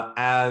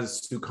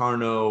 As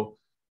Sukarno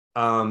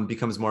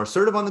becomes more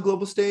assertive on the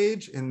global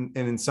stage and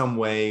in some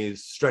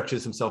ways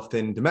stretches himself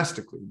thin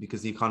domestically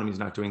because the economy is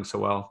not doing so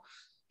well,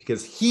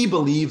 because he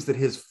believes that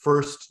his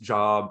first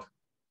job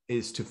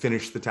is to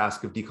finish the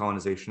task of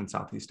decolonization in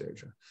Southeast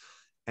Asia.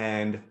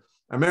 And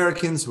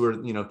Americans who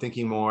are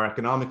thinking more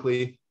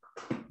economically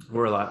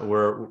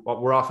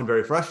we're often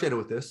very frustrated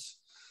with this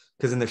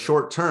because in the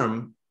short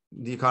term,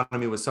 the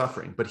economy was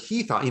suffering. But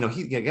he thought,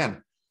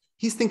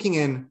 he's thinking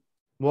in,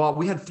 well,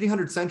 we had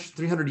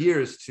 300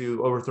 years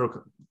to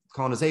overthrow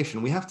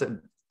colonization. We have to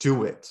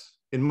do it.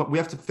 And we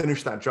have to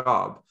finish that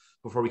job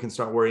before we can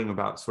start worrying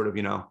about sort of,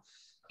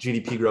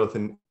 GDP growth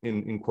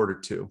in quarter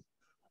two.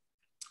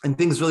 And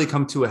things really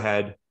come to a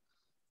head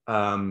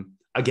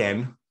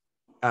again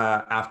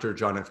after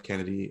John F.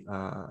 Kennedy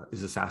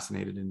is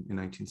assassinated in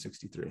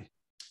 1963.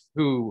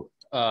 Who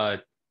I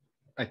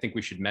think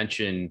we should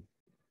mention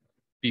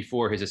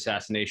before his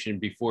assassination,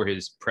 before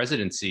his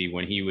presidency,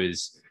 when he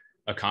was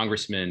a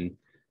congressman,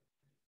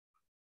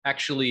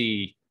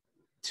 actually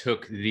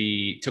took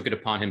it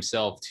upon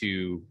himself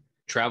to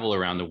travel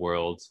around the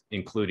world,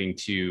 including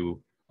to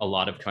a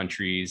lot of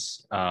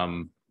countries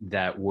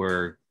that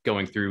were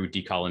going through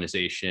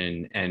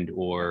decolonization and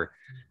or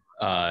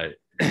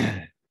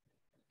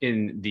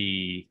in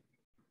the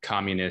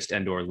communist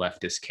and or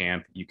leftist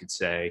camp, you could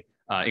say,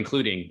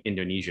 including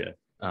Indonesia.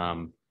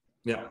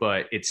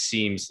 But it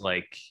seems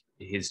like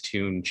his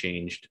tune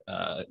changed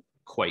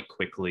quite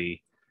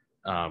quickly.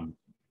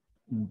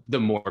 The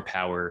more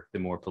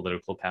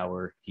political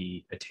power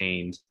he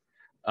attained.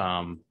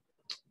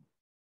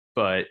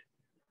 But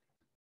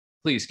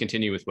please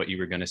continue with what you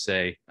were going to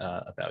say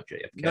about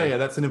JFK. No, yeah,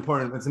 that's an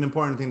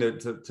important thing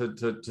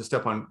to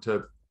step on,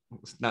 to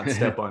not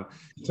step on,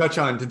 touch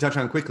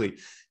on quickly.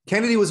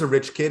 Kennedy was a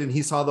rich kid and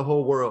he saw the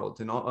whole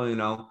world, and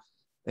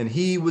and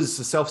he was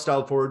a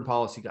self-styled forward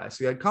policy guy.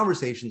 So he had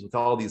conversations with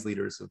all these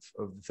leaders of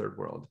the third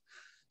world.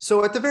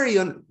 So at the very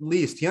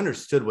least, he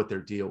understood what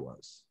their deal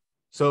was.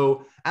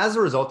 So as a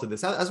result of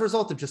this, as a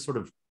result of just sort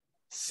of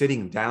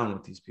sitting down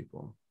with these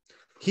people,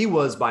 he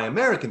was, by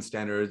American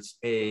standards,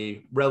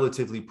 a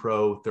relatively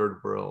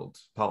pro-third world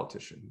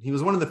politician. He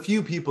was one of the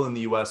few people in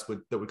the US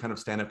that would kind of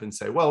stand up and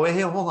say, well, wait,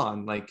 hey, hold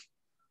on. Like,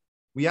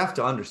 we have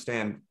to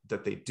understand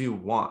that they do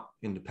want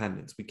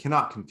independence. We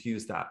cannot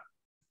confuse that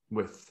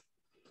with,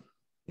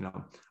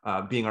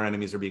 being our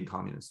enemies or being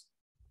communists.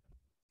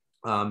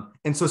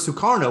 And so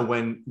Sukarno,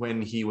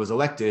 when he was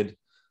elected,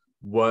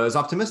 was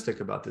optimistic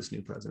about this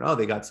new president. Oh,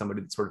 they got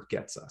somebody that sort of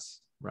gets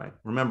us, right?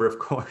 Remember, of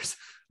course,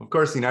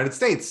 the United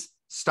States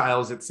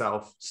styled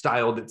itself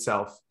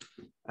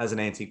as an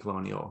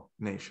anti-colonial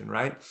nation,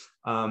 right?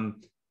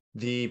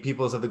 The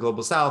peoples of the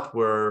global South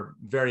were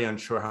very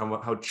unsure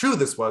how true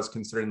this was,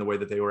 considering the way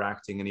that they were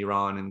acting in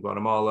Iran and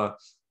Guatemala,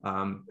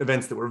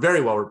 events that were very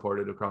well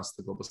reported across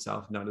the global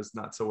South,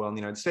 not so well in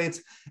the United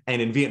States,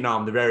 and in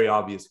Vietnam, the very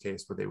obvious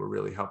case where they were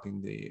really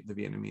helping the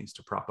Vietnamese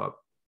to prop up,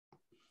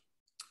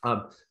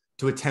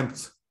 to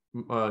attempt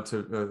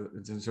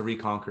to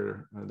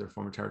reconquer their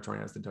former territory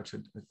as the Dutch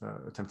had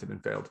attempted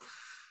and failed.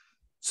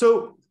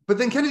 So, but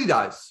then Kennedy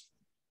dies.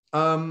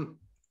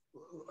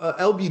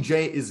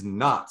 LBJ is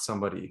not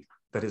somebody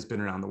that has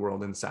been around the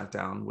world and sat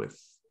down with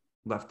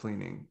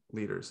left-leaning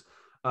leaders.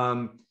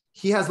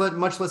 He has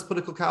much less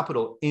political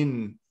capital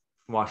in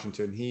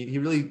Washington. He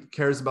really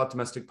cares about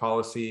domestic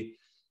policy,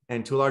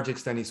 and to a large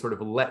extent, he sort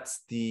of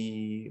lets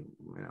the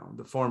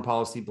foreign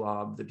policy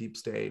blob, the deep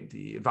state,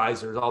 the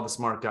advisors, all the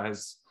smart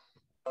guys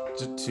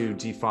to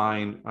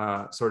define,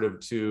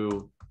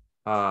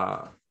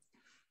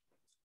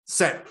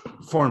 set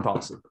foreign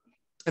policy.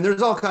 And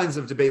there's all kinds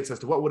of debates as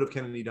to what would have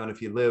Kennedy done if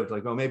he lived.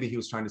 Like, oh, maybe he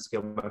was trying to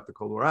scale back the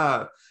Cold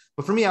War.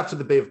 But for me, after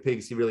the Bay of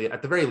Pigs, he really,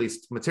 at the very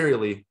least,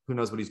 materially, who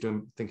knows what he's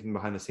doing, thinking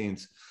behind the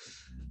scenes,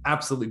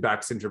 absolutely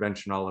backs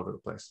intervention all over the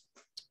place.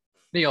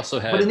 He also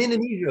had, but in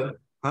Indonesia,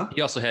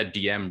 he also had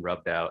DM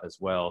rubbed out as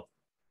well.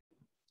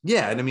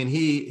 Yeah, and I mean,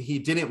 he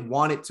didn't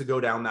want it to go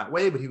down that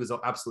way, but he was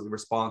absolutely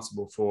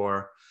responsible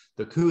for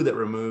the coup that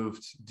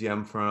removed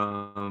Diem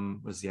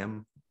from, was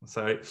Diem?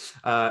 Sorry,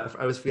 I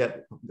always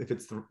forget if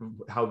it's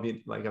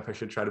like if I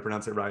should try to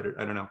pronounce it right, or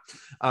I don't know.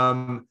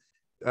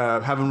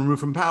 Have him removed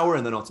from power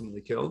and then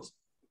ultimately killed.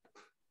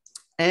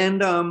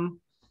 And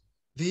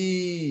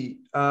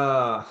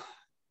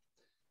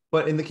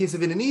but in the case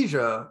of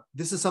Indonesia,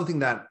 this is something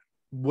that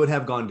would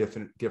have gone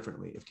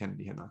differently if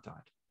Kennedy had not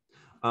died.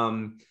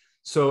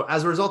 So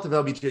as a result of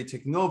LBJ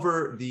taking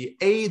over, the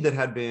aid that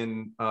had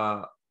been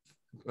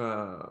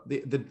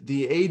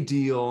the aid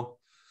deal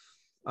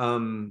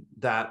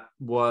that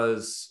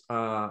was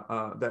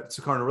that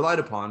Sukarno relied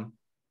upon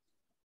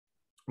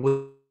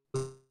was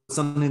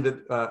something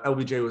that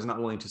LBJ was not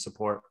willing to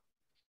support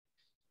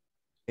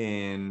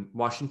in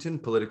Washington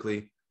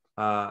politically,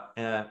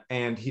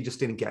 and he just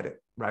didn't get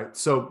it, right?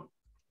 So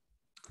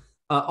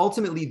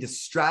ultimately, the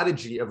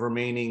strategy of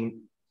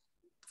remaining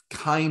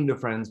kind of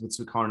friends with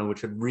Sukarno,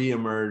 which had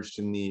reemerged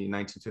in the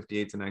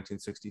 1958 to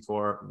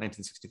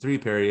 1963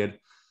 period,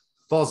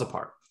 falls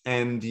apart.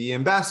 And the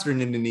ambassador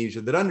in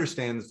Indonesia that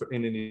understands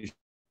Indonesia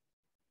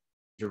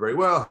very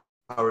well,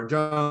 Howard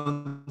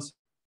Jones,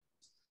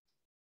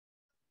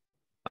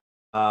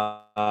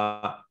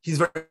 he's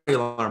very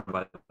alarmed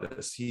by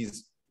this. He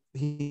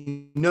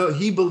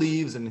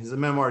believes in his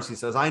memoirs. He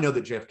says, "I know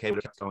that JFK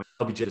would have kept going.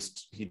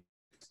 He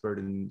expert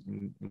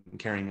in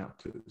carrying out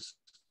coups."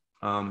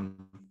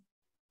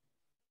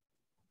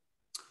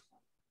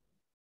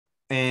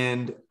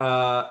 And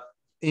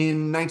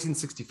in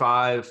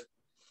 1965,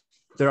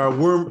 there are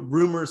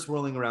rumors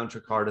swirling around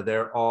Jakarta.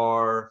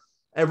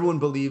 Everyone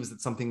believes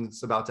that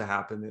something's about to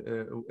happen.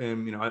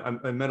 And,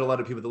 I met a lot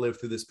of people that lived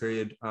through this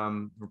period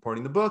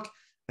reporting the book,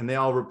 and they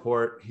all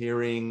report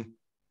hearing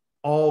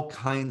all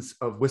kinds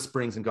of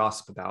whisperings and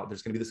gossip about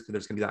there's going to be this coup,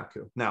 there's going to be that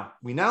coup. Now,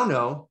 we now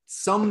know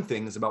some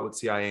things about what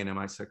CIA and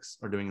MI6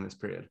 are doing in this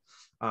period.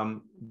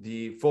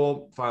 The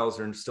full files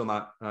are still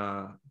not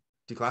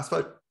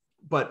declassified,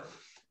 but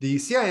the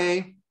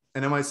CIA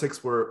and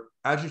MI6 were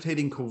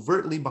agitating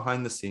covertly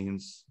behind the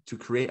scenes to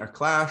create a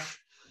clash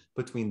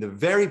between the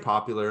very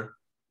popular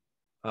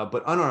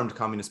but unarmed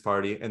Communist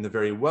Party and the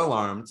very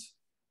well-armed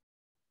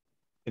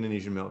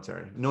Indonesian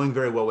military, knowing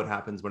very well what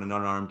happens when an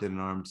unarmed and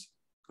an armed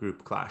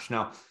group clash.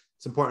 Now,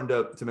 it's important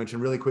to mention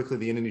really quickly,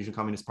 the Indonesian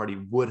Communist Party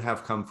would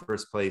have come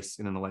first place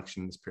in an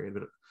election in this period,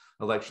 but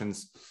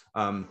elections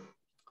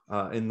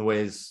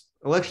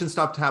elections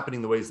stopped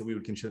happening the ways that we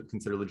would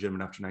consider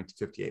legitimate after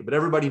 1958, but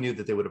everybody knew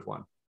that they would have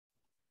won.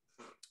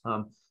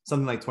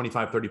 Something like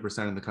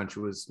 25-30% of the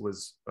country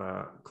was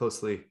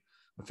closely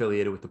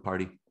affiliated with the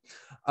party.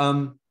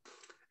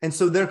 And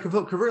so they're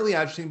covertly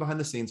agitating behind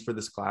the scenes for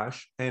this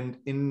clash. And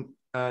in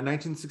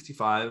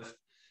 1965,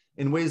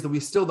 in ways that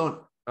we still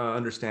don't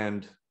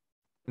understand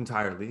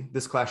entirely,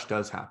 this clash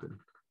does happen.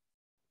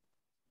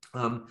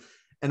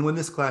 And when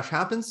this clash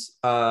happens,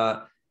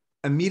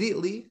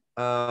 immediately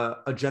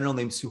a general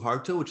named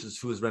Suharto,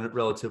 who is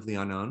relatively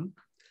unknown,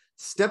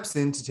 steps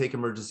in to take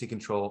emergency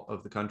control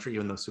of the country,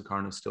 even though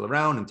Sukarno is still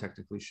around and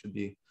technically should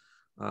be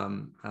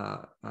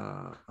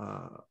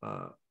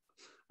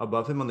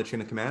above him on the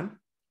chain of command.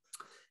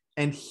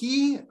 And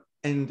he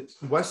and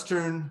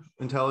Western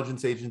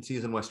intelligence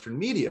agencies and Western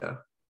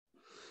media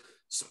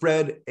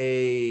spread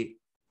a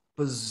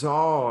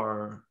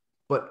bizarre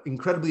but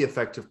incredibly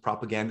effective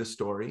propaganda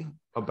story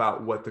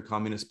about what the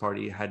Communist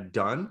Party had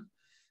done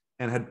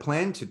and had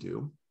planned to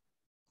do.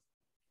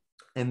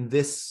 And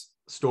this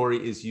story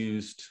is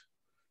used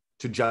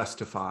to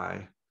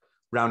justify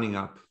rounding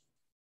up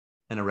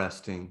and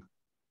arresting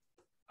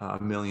a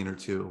million or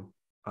two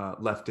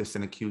leftists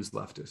and accused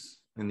leftists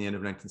in the end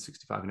of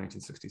 1965 and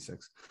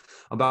 1966.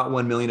 About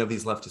 1 million of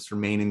these leftists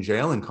remain in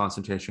jail in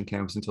concentration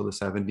camps until the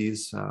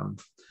 70s.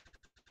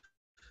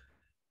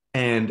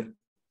 And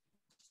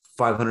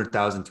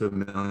 500,000 to 1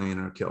 million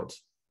are killed,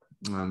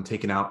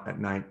 taken out at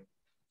night,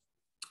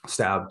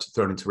 stabbed,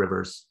 thrown into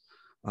rivers,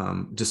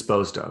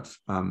 disposed of.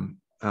 And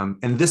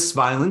this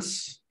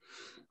violence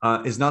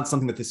is not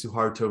something that the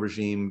Suharto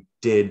regime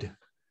did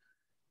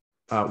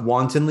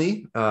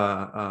wantonly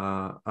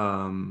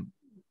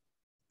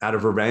out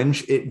of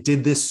revenge. It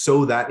did this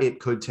so that it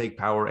could take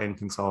power and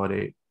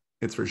consolidate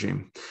its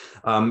regime.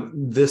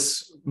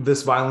 This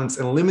violence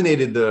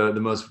eliminated the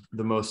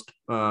most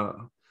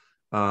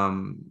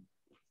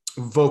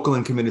vocal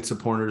and committed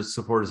supporters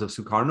of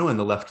Sukarno and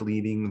the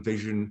left-leaning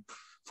vision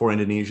for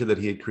Indonesia that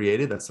he had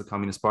created. That's the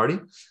Communist Party.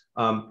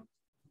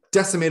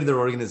 Decimated their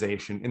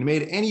organization and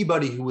made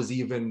anybody who was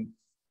even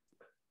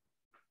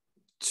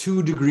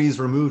 2 degrees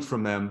removed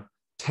from them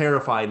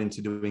terrified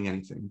into doing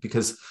anything,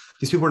 because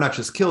these people were not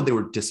just killed, they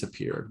were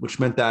disappeared, which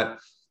meant that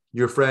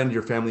your friend,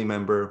 your family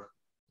member,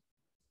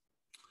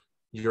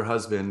 your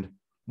husband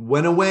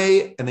went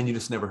away and then you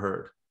just never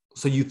heard.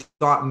 So you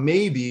thought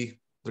maybe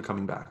they're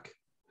coming back.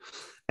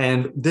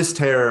 And this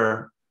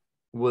terror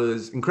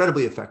was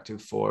incredibly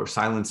effective for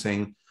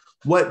silencing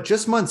what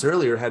just months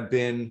earlier had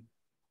been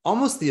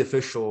almost the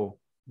official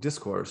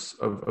discourse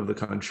of the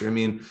country. I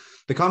mean,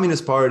 the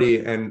Communist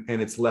Party and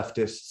its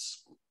leftists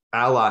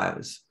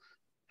allies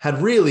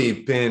had really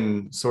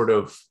been sort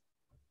of,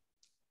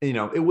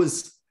 it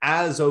was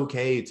as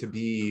okay to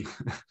be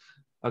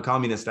a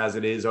communist as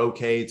it is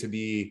okay to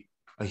be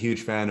a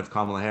huge fan of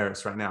Kamala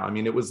Harris right now. I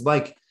mean,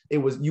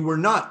 you were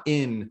not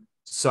in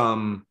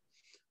some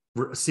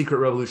secret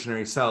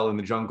revolutionary cell in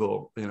the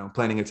jungle,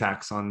 planning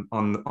attacks on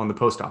the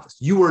post office.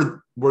 You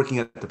were working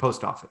at the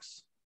post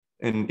office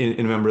and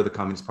a member of the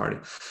Communist Party.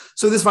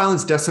 So this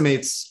violence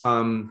decimates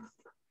the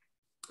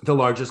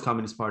largest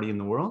communist party in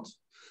the world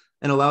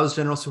and allows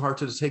General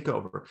Suharto to take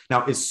over.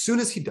 Now, as soon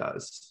as he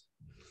does,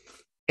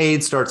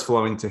 aid starts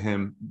flowing to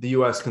him. The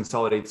US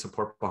consolidates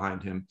support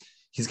behind him.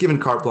 He's given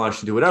carte blanche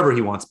to do whatever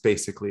he wants,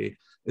 basically,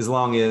 as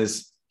long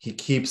as he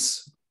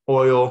keeps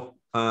oil,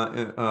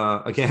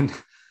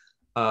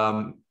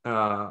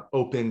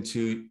 open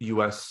to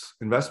US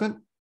investment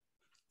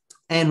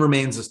and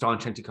remains a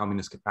staunch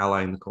anti-communist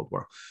ally in the Cold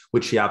War,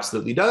 which he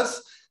absolutely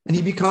does. And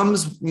he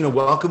becomes,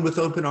 welcomed with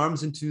open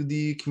arms into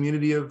the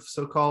community of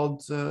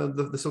so-called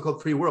the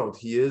so-called free world.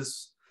 He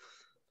is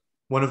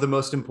one of the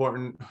most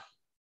important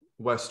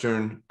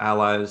Western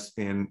allies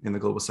in the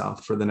global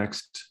South for the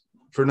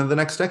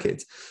next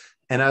decades.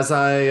 And as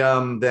I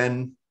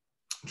then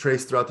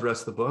trace throughout the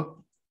rest of the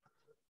book,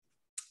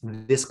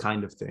 this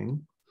kind of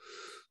thing,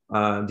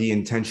 the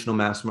intentional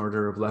mass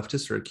murder of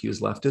leftists or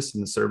accused leftists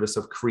in the service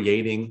of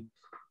creating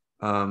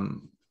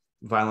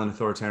violent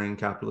authoritarian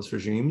capitalist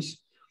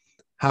regimes,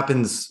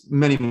 happens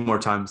many more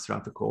times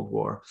throughout the Cold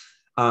War.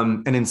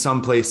 And in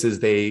some places,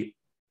 they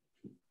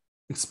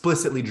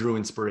explicitly drew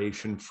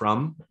inspiration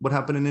from what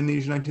happened in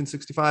Indonesia in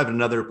 1965.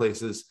 In other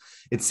places,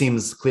 it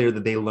seems clear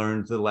that they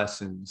learned the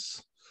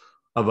lessons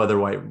of other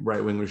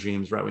right-wing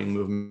regimes, right-wing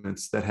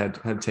movements that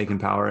had taken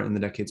power in the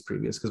decades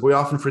previous. Because we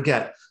often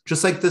forget,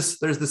 just like this,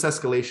 there's this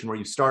escalation where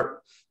you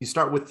start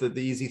with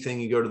the easy thing,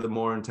 you go to the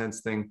more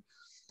intense thing.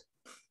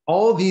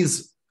 All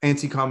these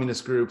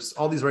anti-communist groups,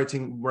 all these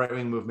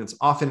right-wing movements,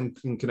 often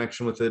in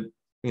connection with it,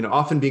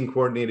 often being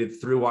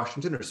coordinated through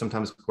Washington or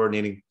sometimes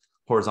coordinating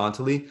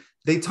horizontally.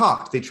 They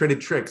talked, they traded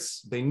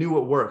tricks, they knew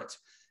what worked,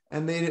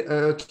 and they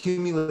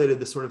accumulated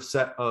this sort of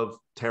set of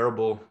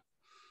terrible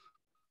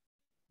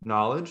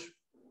knowledge,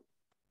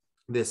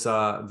 this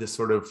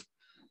sort of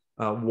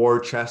war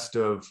chest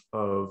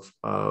of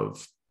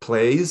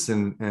plays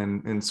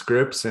and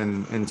scripts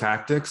and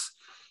tactics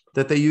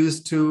that they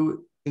used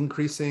to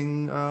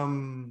increasing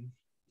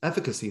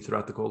efficacy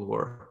throughout the Cold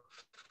War.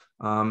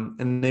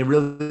 And they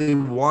really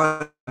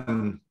won,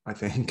 I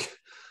think,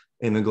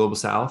 in the global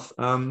South,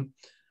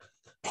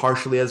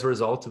 partially as a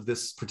result of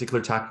this particular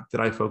tactic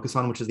that I focus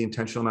on, which is the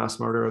intentional mass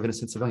murder of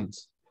innocent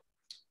civilians.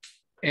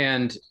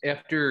 And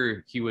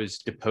after he was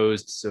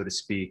deposed, so to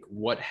speak,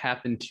 what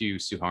happened to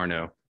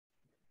Suharto?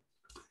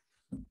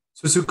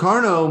 So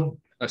Sukarno,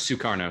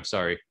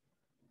 sorry.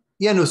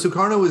 Yeah, no,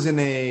 Sukarno was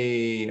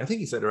I think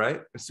he said it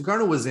right.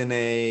 Sukarno was in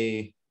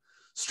a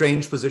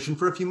strange position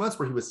for a few months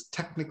where he was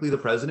technically the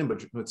president, but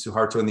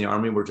Suharto and the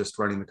army were just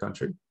running the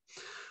country.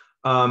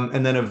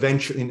 And then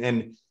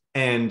eventually,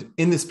 and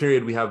in this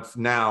period, we have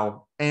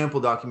now ample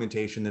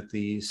documentation that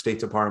the State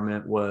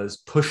Department was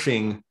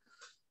pushing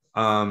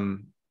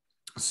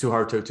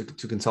Suharto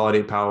to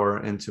consolidate power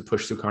and to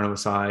push Sukarno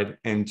aside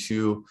and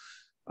to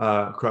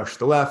crush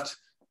the left,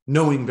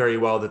 knowing very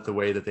well that the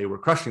way that they were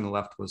crushing the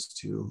left was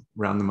to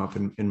round them up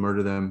and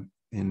murder them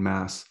in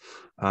mass.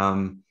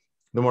 The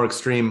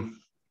most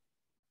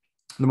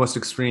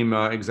extreme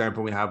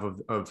example we have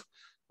of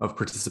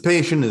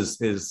participation is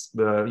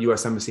the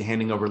U.S. Embassy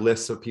handing over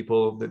lists of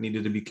people that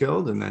needed to be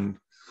killed and then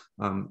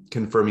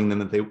confirming them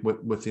that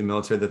with the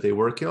military that they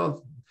were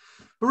killed.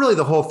 But really,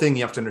 the whole thing,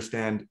 you have to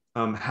understand,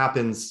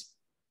 happens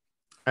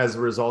as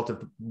a result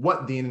of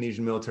what the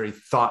Indonesian military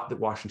thought that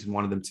Washington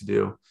wanted them to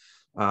do,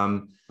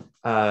 and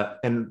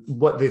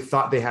what they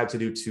thought they had to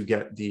do to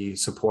get the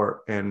support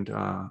and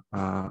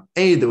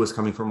aid that was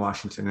coming from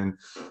Washington.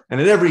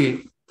 And at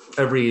every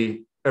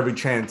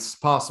chance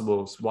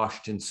possible,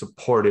 Washington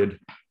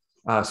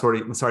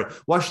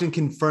Washington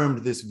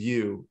confirmed this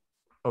view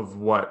of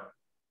what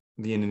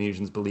the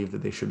Indonesians believed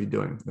that they should be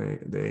doing.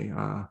 They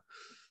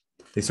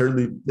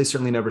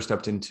certainly never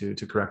stepped in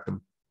to correct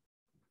them.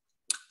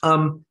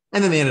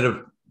 And then they ended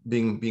up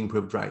being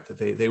proved right, that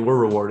they were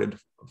rewarded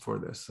for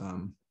this.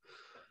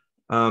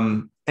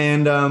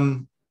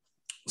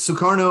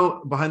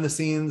 Sukarno, behind the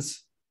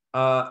scenes,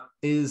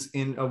 is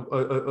in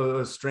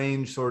a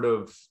strange sort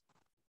of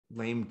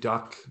lame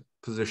duck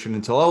position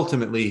until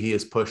ultimately he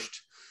is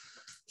pushed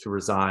to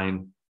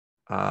resign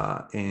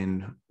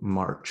in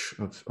March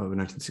of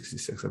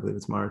 1966. I believe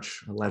it's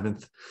March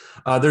 11th.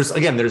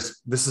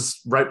 This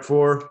is right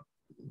for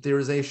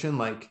theorization.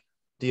 Like,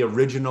 the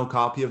original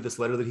copy of this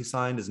letter that he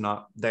signed is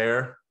not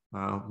there.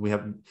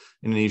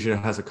 Indonesia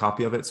has a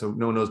copy of it, so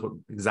no one knows what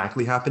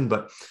exactly happened,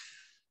 but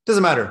it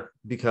doesn't matter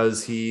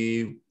because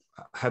he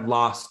had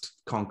lost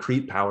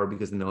concrete power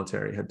because the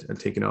military had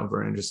taken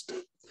over and just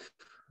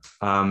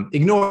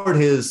ignored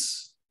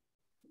his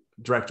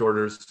direct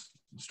orders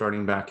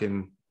starting back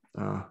in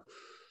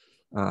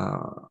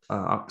October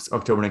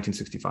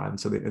 1965. And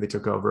so they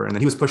took over, and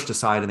then he was pushed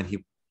aside, and then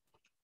he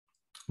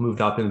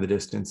moved up into the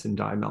distance and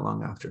died not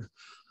long after.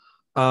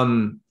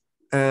 Um,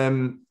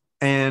 and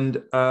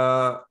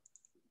the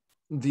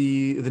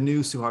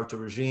new Suharto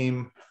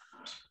regime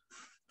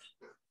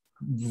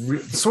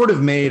sort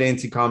of made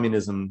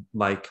anti-communism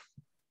like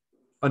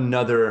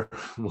another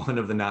one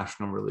of the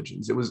national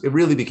religions. It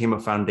really became a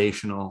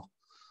foundational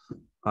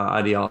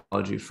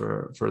ideology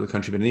for the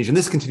country of Indonesia, and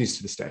this continues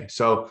to this day.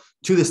 So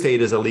to this day,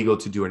 it is illegal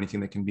to do anything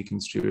that can be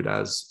construed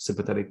as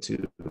sympathetic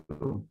to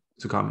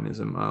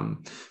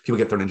communism. People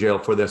get thrown in jail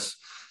for this.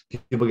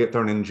 People get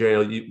thrown in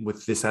jail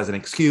with this as an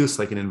excuse,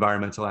 like an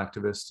environmental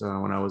activist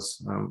when I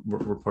was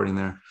reporting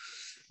there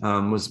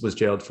was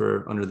jailed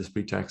for under this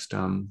pretext.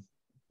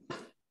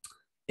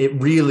 It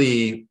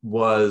really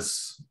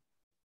was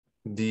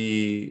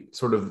the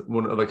sort of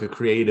one of like a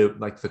creative,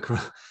 like the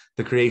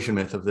creation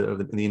myth of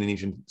the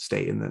Indonesian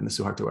state in the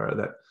Suharto era,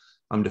 that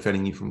I'm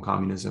defending you from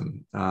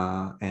communism,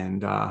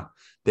 and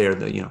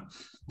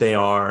they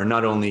are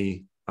not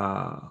only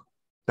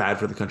bad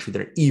for the country,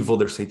 they're evil,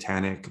 they're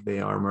satanic,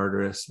 they are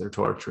murderous, they're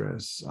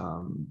torturous,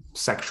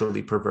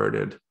 sexually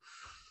perverted.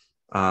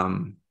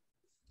 And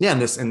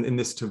this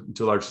to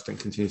a large extent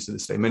continues to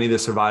this day. Many of the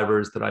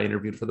survivors that I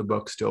interviewed for the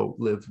book still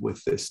live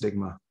with this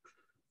stigma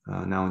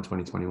now in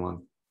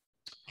 2021.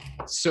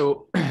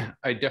 So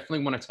I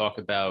definitely want to talk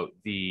about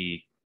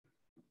the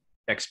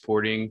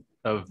exporting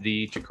of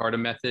the Jakarta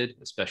Method,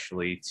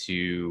 especially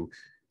to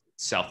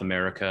South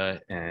America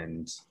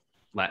and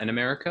Latin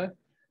America.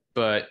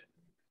 But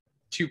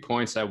 2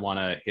 points I want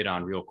to hit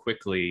on real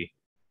quickly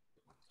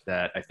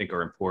that I think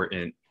are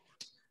important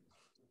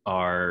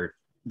are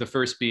the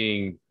first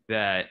being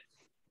that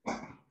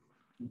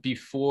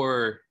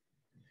before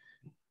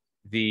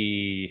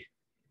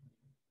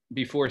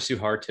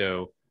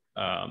Suharto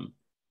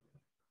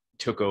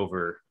took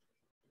over,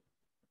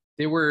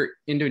 there were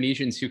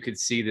Indonesians who could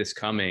see this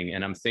coming.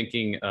 And I'm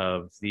thinking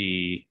of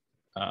the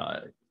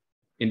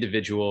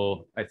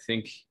individual, I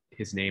think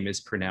his name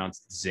is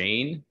pronounced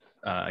Zain.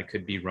 I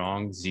could be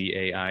wrong,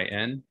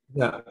 Zain.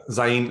 Yeah,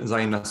 Zain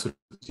Nasution.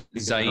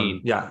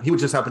 Zain. Yeah, he would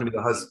just happen to be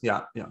the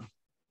husband. Yeah.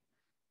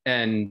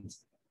 And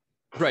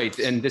right,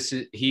 and this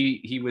is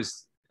he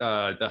was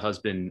the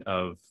husband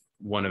of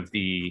one of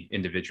the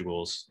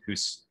individuals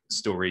whose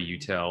story you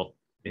tell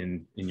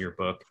in your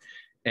book,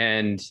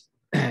 and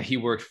he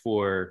worked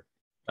for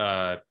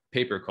a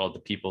paper called the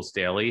People's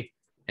Daily,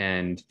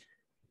 and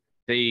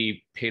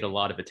they paid a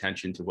lot of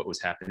attention to what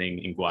was happening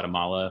in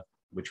Guatemala,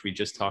 which we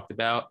just talked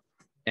about,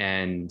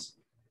 and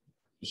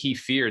he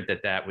feared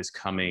that was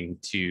coming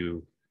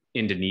to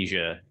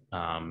Indonesia,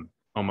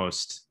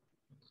 almost.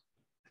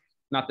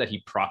 Not that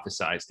he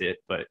prophesized it,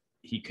 but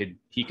he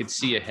could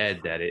see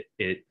ahead that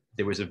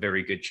there was a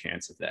very good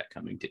chance of that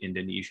coming to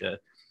Indonesia.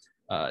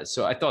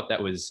 So I thought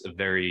that was a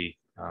very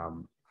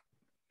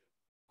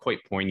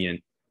quite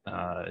poignant.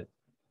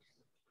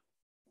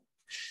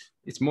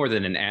 It's more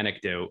than an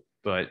anecdote,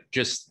 but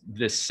just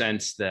this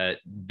sense that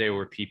there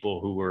were people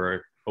who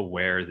were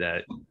aware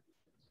that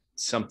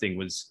something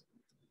was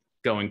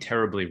going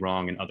terribly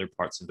wrong in other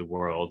parts of the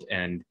world,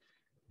 and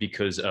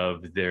because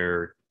of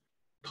their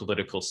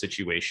political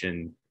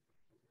situation,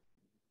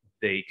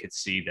 they could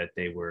see that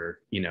they were,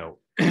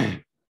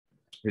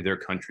 their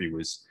country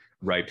was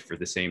ripe for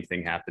the same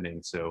thing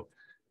happening. So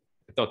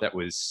I thought that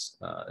was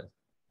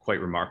quite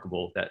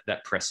remarkable,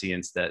 that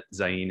prescience that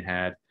Zain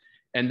had.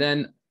 And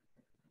then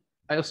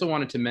I also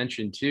wanted to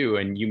mention too,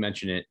 and you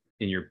mention it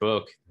in your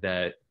book,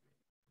 that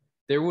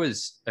there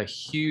was a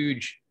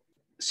huge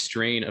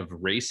strain of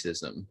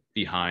racism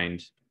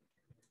behind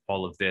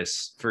all of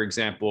this. For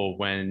example,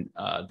 when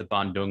the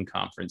Bandung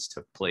conference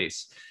took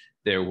place,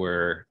 there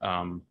were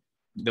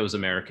those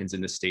Americans in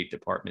the State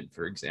Department,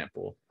 for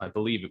example. I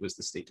believe it was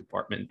the State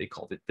Department. They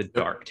called it the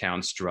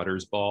Darktown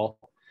Strutters Ball.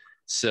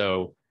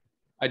 So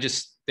I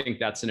just think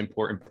that's an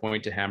important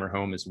point to hammer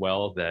home as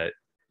well, that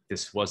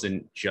this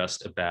wasn't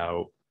just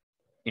about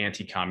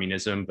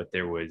anti-communism, but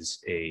there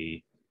was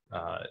a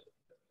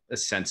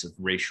sense of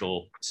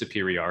racial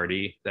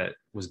superiority that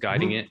was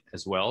guiding it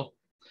as well.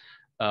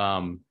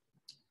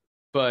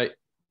 But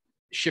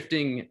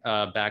shifting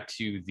back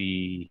to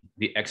the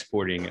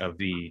exporting of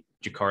the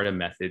Jakarta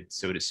Method,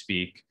 so to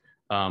speak,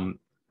 can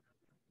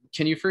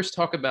you first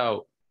talk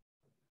about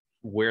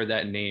where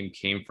that name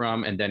came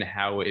from, and then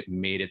how it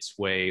made its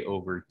way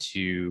over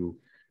to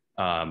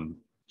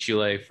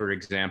Chile, for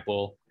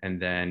example,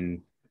 and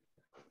then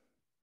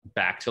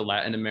back to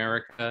Latin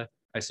America,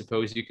 I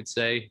suppose you could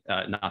say,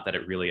 not that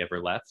it really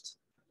ever left.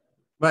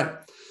 Right.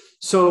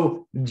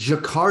 So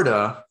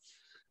Jakarta,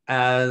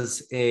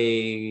 as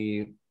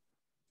a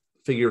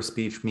figure of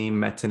speech, meme,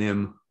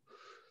 metonym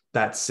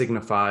that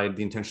signified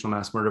the intentional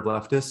mass murder of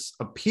leftists,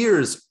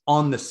 appears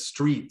on the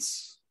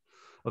streets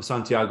of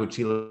Santiago,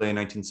 Chile in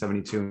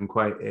 1972 in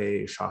quite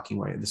a shocking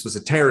way. This was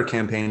a terror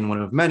campaign,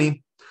 one of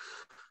many,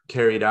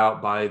 carried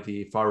out by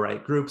the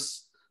far-right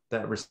groups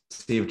that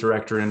received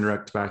direct or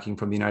indirect backing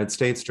from the United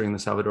States during the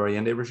Salvador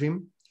Allende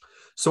regime.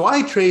 So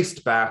I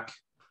traced back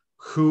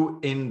who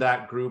in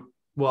that group,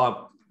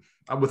 well,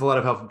 with a lot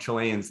of help from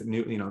Chileans that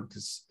knew,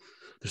 because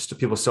there's still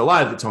people still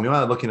alive that tell me,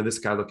 well, look into this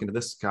guy, look into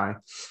this guy.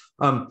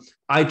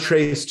 I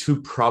traced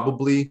who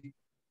probably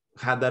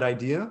had that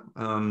idea.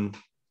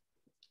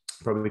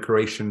 Probably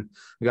the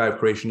guy of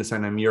Croatian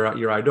descent named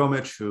Juraj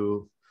Domic,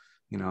 who,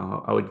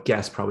 I would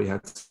guess probably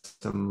had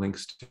some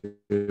links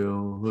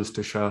to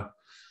Ustasha.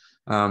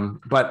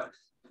 But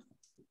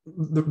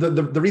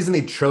the reason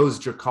they chose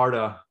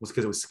Jakarta was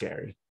because it was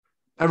scary.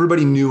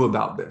 Everybody knew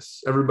about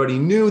this. Everybody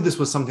knew this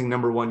was something,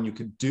 number one, you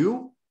could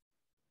do,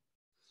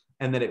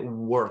 and that it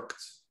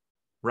worked,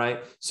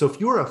 right? So if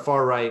you were a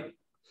far right,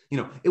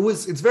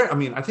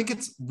 I think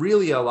it's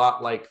really a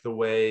lot like the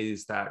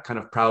ways that kind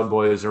of Proud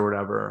Boys or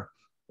whatever,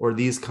 or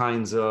these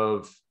kinds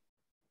of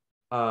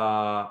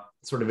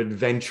sort of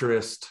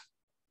adventurous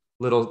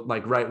little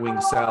like right-wing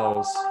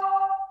cells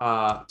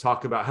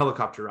talk about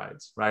helicopter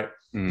rides, right?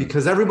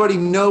 Because everybody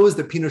knows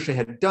that Pinochet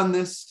had done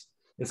this.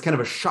 It's kind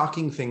of a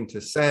shocking thing to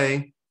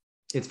say.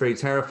 It's very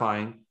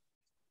terrifying,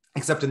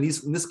 except in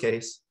this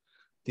case,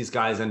 these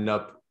guys end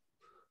up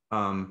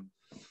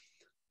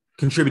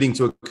contributing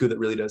to a coup that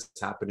really does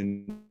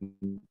happen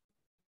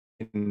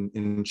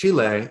in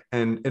Chile,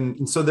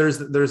 and so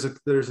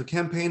there's a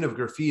campaign of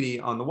graffiti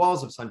on the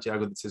walls of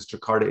Santiago that says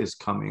Jakarta is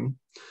coming,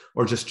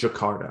 or just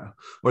Jakarta,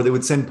 or they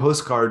would send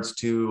postcards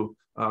to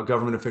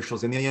government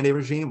officials in the Allende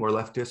regime, or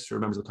leftists, or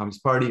members of the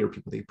Communist Party, or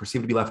people they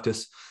perceive to be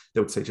leftists.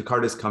 They would say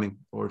Jakarta is coming,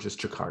 or just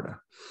Jakarta.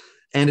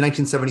 And in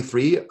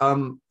 1973,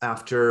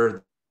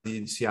 after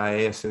the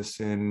CIA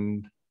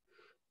assassin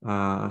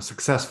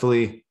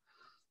successfully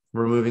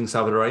removing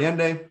Salvador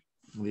Allende,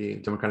 the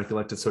democratically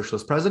elected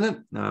socialist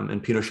president,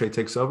 and Pinochet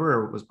takes over,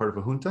 or was part of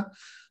a junta,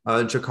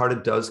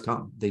 Jakarta does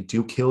come. They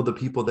do kill the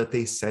people that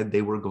they said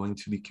they were going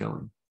to be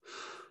killing.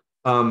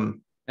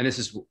 And this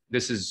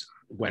is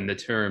when the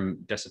term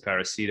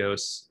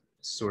desaparecidos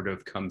sort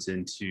of comes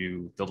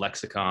into the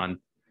lexicon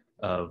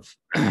of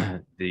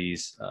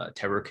these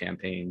terror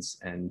campaigns.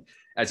 And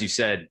as you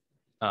said,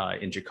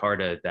 in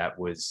Jakarta, that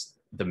was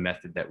the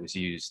method that was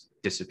used,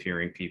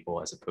 disappearing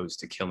people as opposed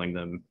to killing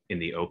them in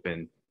the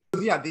open.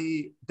 Yeah,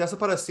 the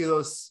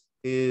desaparecidos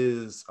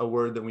is a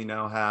word that we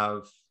now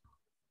have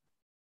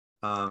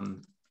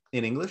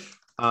in English,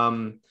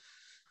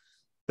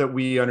 that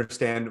we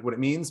understand what it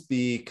means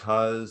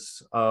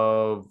because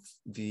of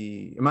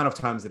the amount of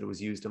times that it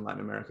was used in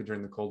Latin America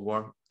during the Cold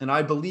War. And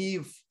I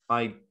believe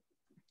I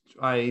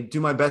do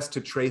my best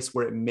to trace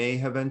where it may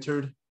have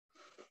entered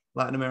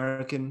Latin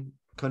American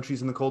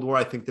countries in the Cold War.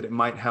 I think that it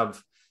might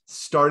have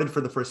started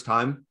for the first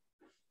time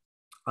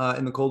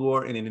in the Cold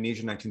War in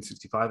Indonesia in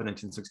 1965 and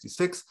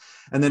 1966.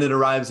 And then it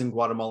arrives in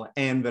Guatemala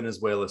and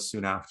Venezuela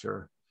soon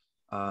after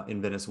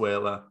in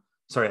Venezuela.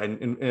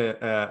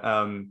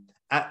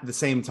 At the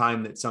same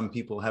time that some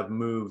people have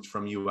moved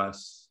from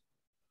US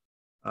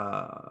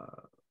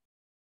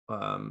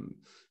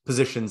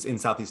positions in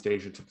Southeast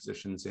Asia to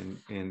positions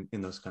in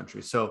those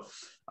countries. So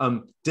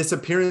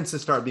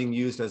disappearances start being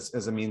used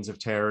as a means of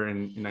terror in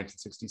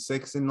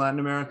 1966 in Latin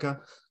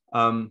America.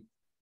 And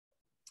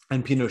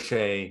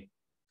Pinochet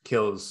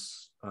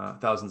kills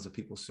thousands of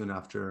people soon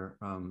after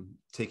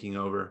taking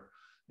over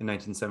in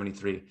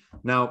 1973.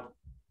 Now,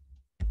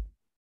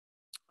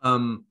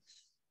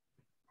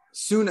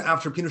 soon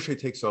after Pinochet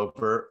takes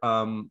over,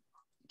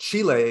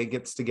 Chile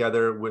gets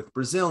together with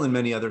Brazil and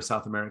many other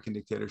South American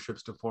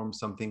dictatorships to form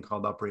something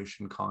called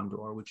Operation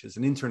Condor, which is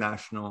an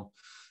international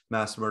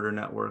mass murder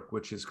network,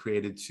 which is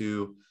created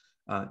to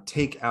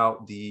take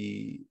out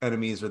the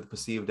enemies or the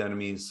perceived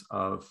enemies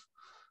of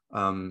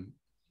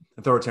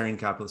authoritarian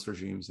capitalist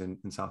regimes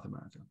in South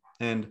America.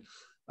 And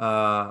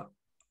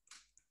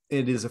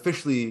it is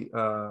officially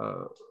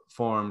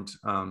formed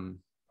in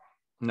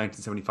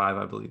 1975,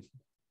 I believe.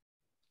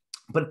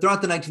 But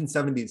throughout the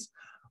 1970s,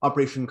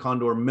 Operation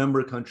Condor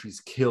member countries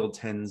killed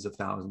tens of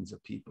thousands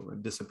of people,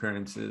 and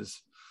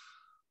disappearances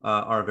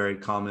are a very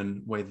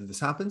common way that this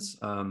happens.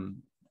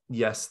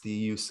 Yes, the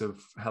use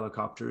of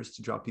helicopters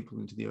to drop people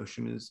into the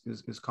ocean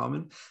is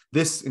common.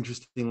 This,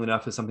 interestingly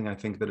enough, is something I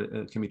think that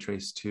it can be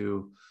traced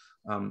to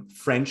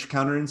French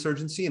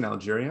counterinsurgency in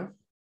Algeria.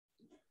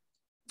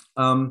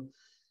 And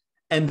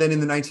then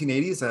in the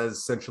 1980s,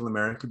 as Central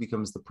America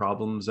becomes the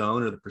problem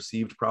zone or the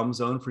perceived problem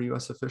zone for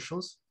US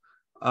officials,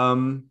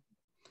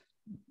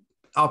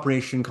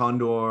 Operation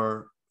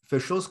Condor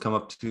officials come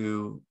up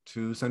to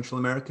Central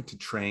America to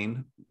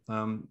train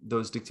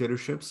those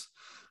dictatorships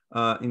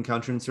in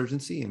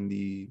counterinsurgency and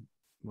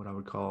what I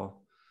would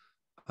call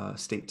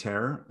state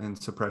terror and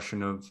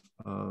suppression of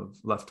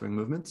left-wing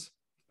movements.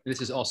 This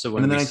is also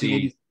when we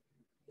see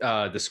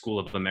the School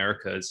of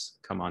Americas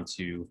come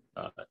onto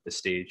the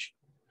stage.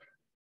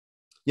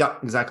 Yeah,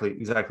 exactly.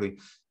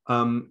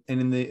 And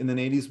in the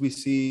 80s, we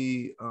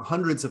see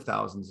hundreds of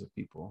thousands of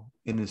people,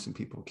 innocent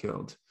people,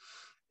 killed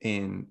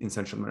in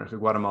Central America,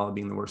 Guatemala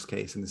being the worst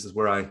case. And this is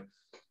where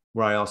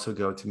I also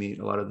go to meet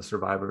a lot of the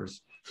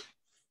survivors.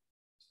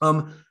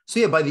 So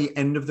yeah, by the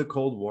end of the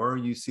Cold War,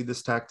 you see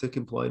this tactic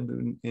employed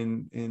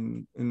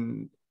in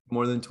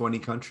more than 20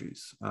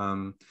 countries.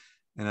 And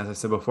as I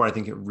said before, I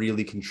think it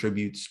really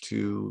contributes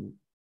to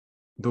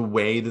the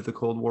way that the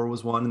Cold War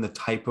was won and the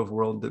type of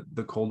world that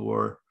the Cold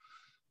War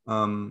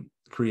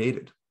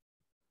created.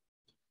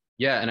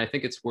 Yeah, and I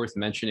think it's worth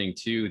mentioning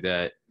too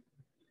that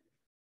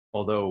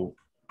although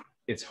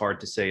it's hard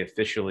to say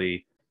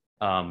officially,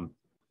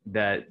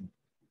 that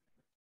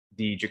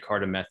the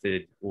Jakarta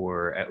Method,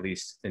 or at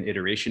least an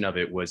iteration of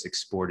it, was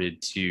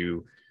exported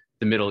to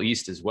the Middle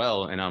East as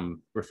well. And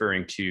I'm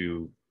referring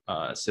to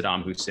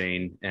Saddam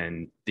Hussein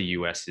and the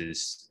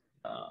US's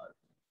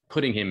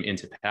putting him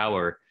into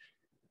power.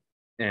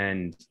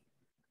 And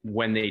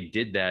when they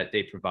did that,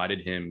 they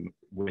provided him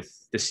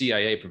with, the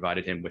CIA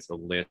provided him with a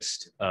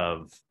list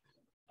of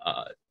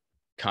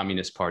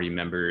Communist Party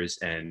members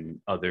and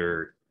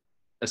other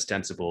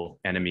ostensible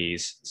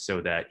enemies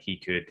so that he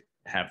could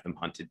have them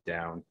hunted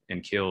down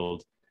and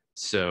killed.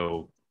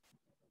 So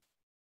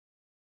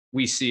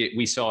we see it,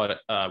 we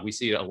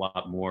see it a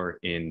lot more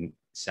in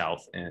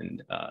South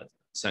and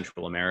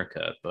Central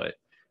America, but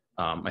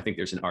I think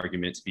there's an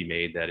argument to be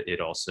made that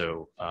it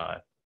also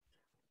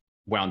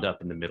wound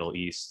up in the Middle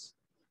East.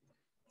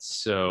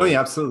 So, oh yeah,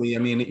 absolutely. I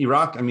mean,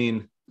 Iraq, I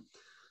mean,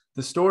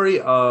 the story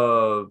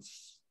of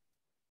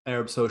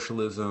Arab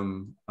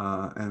socialism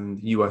and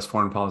US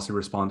foreign policy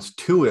response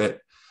to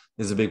it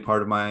is a big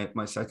part of my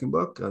second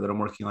book that I'm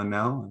working on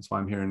now. That's why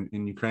I'm here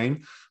in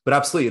Ukraine. But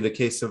absolutely, the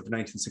case of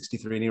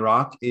 1963 in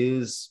Iraq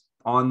is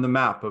on the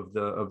map of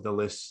the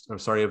list, or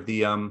sorry, of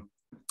the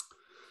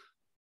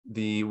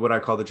what I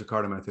call the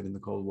Jakarta Method in the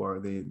Cold War.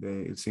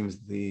 It seems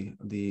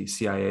the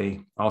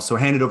CIA also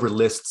handed over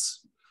lists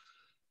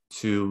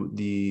to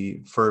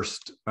the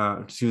first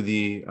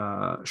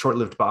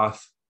short-lived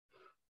Ba'ath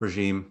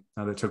regime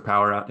that took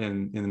power out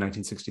in the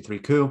 1963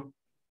 coup.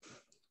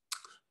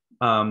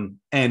 And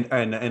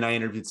I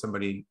interviewed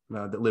somebody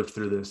that lived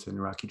through this, an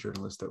Iraqi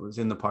journalist that was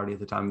in the party at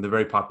the time, the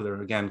very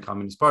popular, again,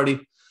 Communist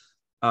Party.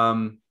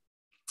 And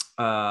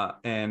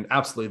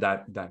absolutely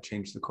that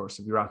changed the course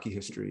of Iraqi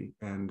history.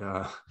 And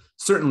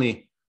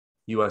certainly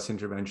US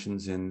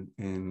interventions in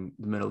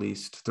the Middle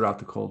East throughout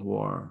the Cold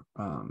War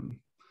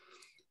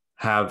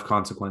have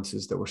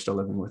consequences that we're still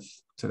living with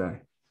today.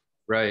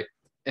 Right.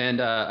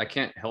 And I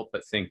can't help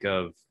but think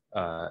of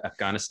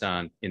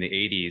Afghanistan in the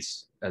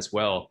 80s as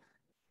well,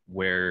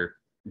 where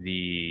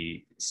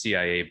the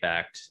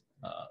CIA-backed,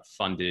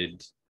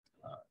 funded,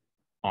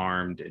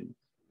 armed, and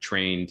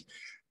trained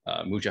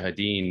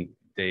mujahideen,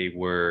 they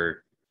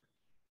were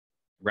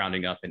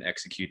rounding up and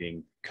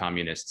executing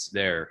communists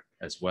there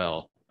as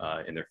well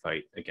in their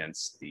fight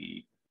against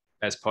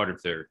as part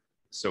of their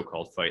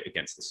so-called fight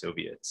against the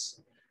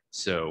Soviets.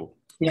 So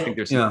I think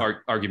there's an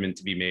argument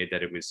to be made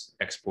that it was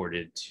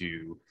exported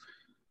to,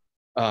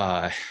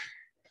 I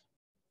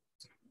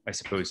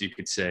suppose you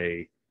could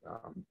say,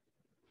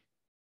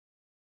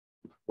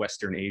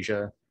 Western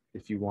Asia,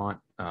 if you want,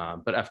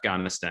 but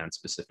Afghanistan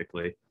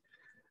specifically.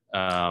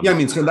 I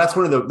mean, so that's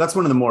one of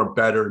the more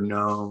better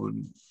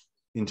known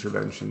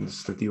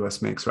interventions that the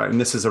U.S. makes, right?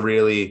 And this is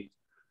this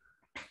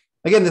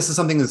is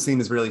something that's seen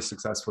as really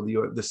successful.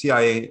 The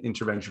CIA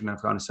intervention in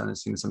Afghanistan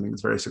is seen as something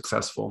that's very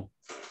successful.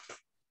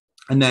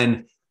 And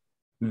then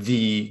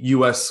the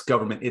US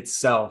government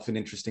itself, in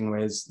interesting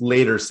ways,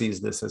 later sees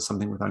this as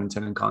something with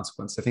unintended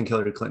consequence. I think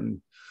Hillary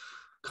Clinton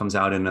comes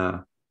out and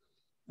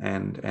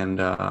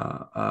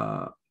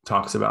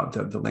talks about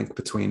the link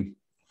between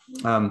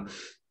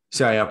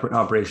CIA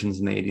operations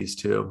in the 80s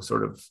to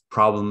sort of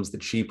problems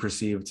that she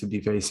perceived to be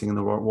facing in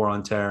the war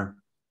on terror.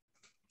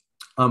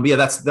 But yeah,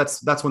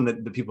 that's one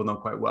that the people know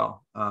quite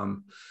well.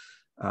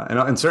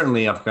 And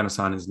certainly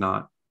Afghanistan is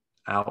not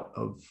out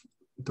of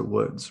the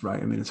woods,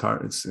 right? I mean, it's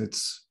hard.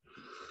 It's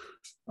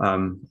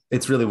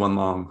really one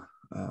long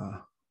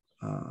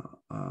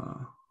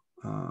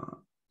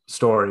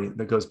story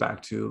that goes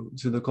back to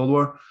the Cold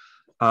War.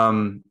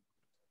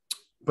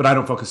 But I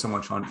don't focus so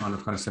much on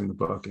Afghanistan in the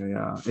book.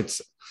 Yeah,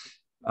 it's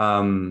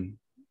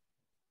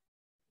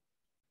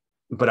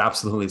but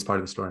absolutely it's part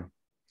of the story.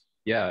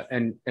 Yeah,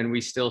 and we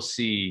still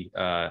see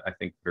I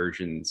think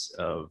versions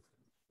of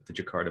the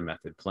Jakarta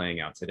Method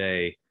playing out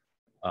today,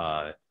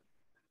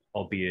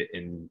 albeit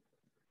in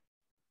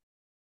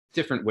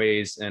different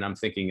ways. And I'm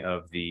thinking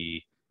of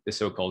the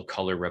so-called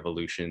color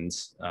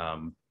revolutions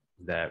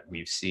that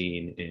we've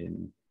seen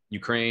in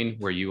Ukraine,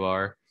 where you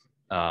are,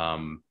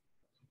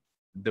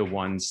 the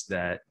ones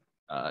that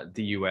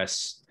the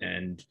US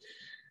and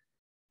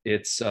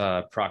its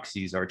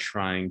proxies are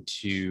trying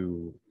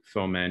to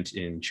foment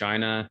in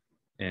China.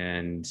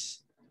 And,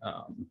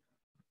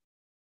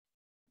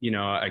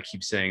 I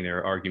keep saying there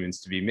are arguments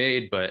to be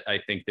made, but I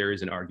think there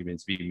is an argument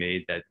to be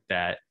made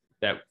that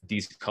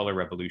these color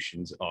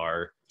revolutions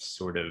are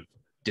sort of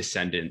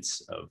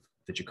descendants of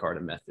the Jakarta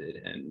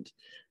Method, and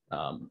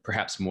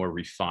perhaps more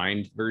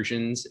refined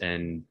versions,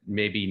 and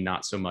maybe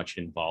not so much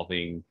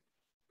involving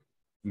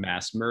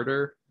mass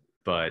murder,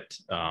 but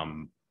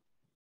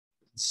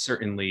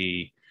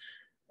certainly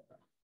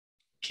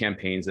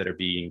campaigns that are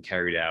being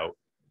carried out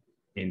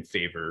in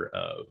favor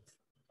of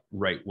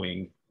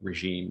right-wing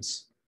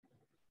regimes.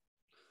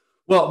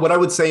 Well, what I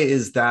would say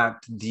is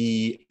that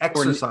the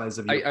exercise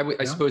of...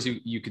 I suppose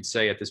you could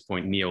say at this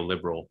point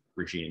neoliberal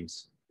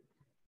regimes.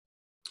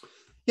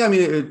 Yeah, I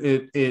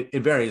mean,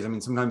 it varies. I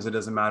mean, sometimes it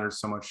doesn't matter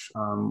so much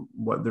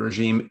what the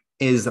regime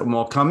is that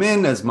will come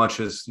in, as much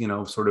as, you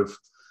know, sort of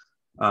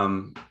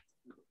um,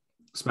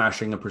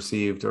 smashing a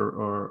perceived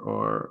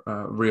or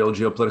real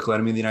geopolitical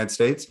enemy in the United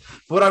States.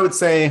 But what I would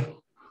say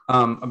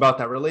about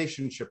that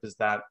relationship is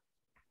that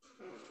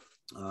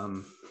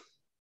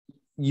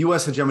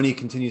U.S. hegemony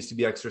continues to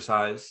be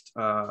exercised,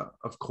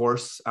 of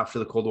course, after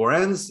the Cold War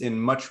ends, in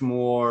much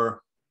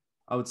more,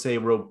 I would say,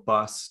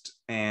 robust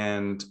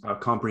and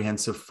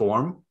comprehensive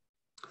form.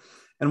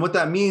 And what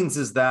that means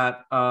is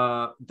that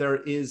there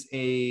is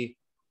a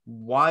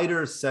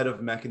wider set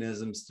of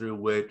mechanisms through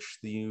which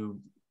the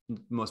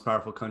most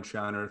powerful country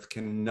on earth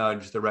can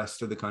nudge the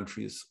rest of the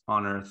countries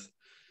on earth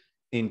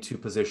into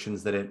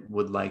positions that it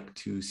would like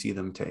to see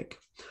them take.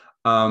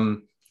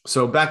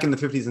 So back in the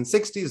 50s and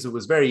 60s, it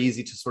was very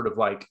easy to sort of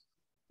like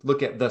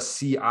look at the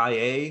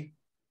CIA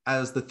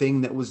as the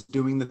thing that was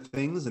doing the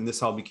things. And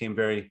this all became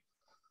very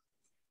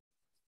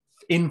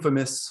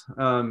infamous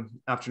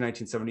after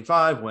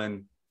 1975,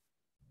 when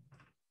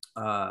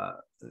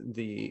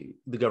the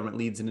government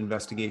leads an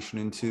investigation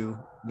into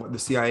what the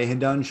CIA had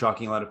done,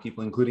 shocking a lot of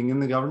people, including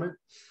in the government.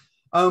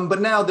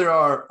 But now there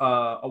are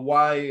a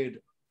wider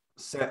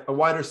set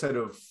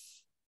of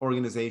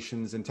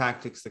organizations and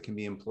tactics that can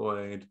be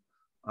employed.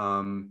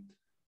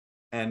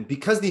 And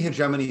because the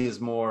hegemony is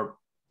more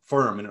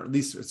firm, and at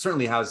least it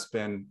certainly has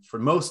been for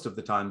most of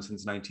the time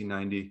since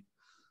 1990,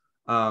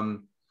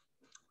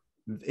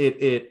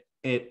 it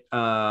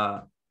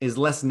is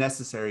less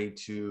necessary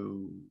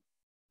to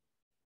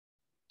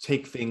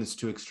take things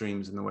to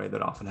extremes in the way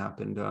that often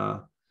happened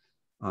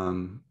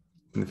in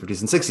the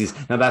 50s and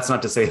 60s. Now, that's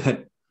not to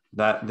say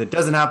that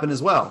doesn't happen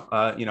as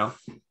well. You know,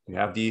 you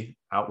have the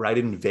outright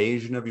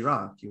invasion of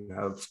Iraq. You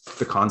have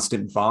the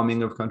constant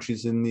bombing of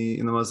countries in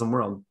the Muslim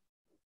world.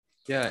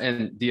 Yeah,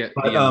 and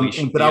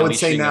but I would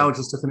say now,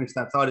 just to finish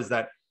that thought, is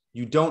that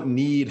you don't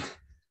need,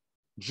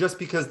 just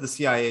because the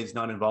CIA is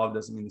not involved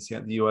doesn't mean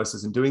the US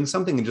isn't doing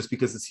something, and just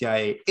because the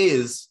CIA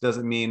is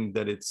doesn't mean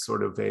that it's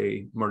sort of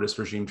a murderous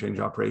regime change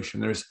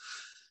operation. There's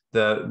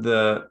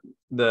the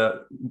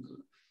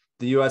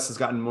US has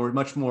gotten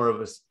much more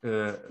of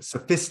a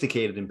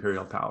sophisticated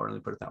imperial power, let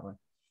me put it that way.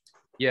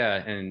 Yeah,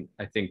 and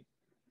I think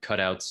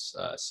cutouts,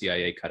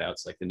 CIA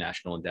cutouts like the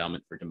National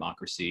Endowment for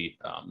Democracy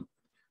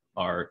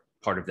are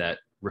part of that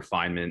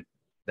refinement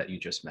that you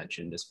just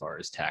mentioned as far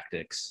as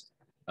tactics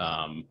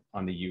on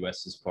the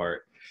US's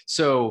part.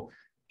 So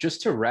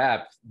just to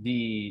wrap,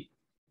 the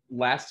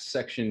last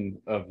section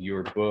of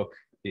your book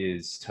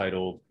is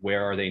titled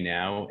 "Where Are They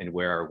Now and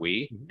Where Are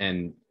We?" Mm-hmm.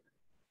 And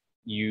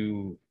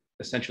you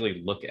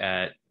essentially look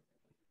at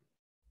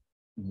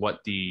what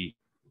the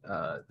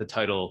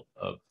title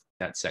of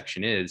that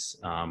section is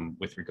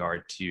with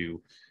regard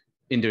to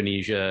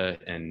Indonesia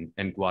and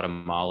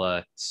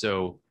Guatemala.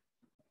 So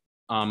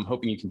I'm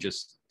hoping you can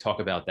just talk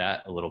about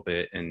that a little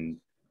bit and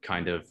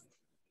kind of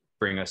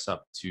bring us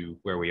up to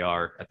where we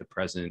are at the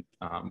present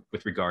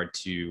with regard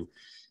to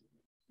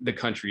the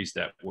countries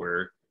that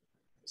were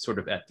sort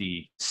of at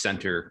the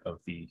center of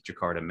the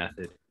Jakarta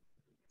Method.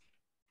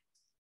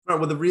 All right,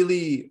 well, the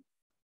really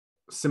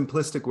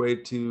simplistic way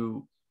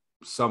to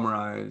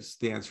summarize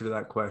the answer to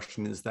that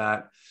question is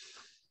that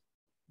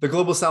the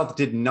Global South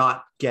did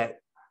not get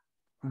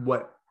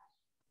what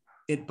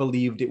it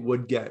believed it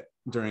would get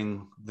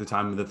during the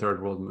time of the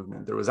Third World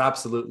Movement. There was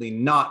absolutely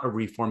not a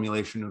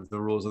reformulation of the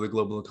rules of the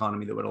global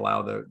economy that would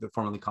allow the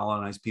formerly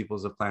colonized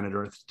peoples of planet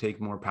Earth to take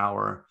more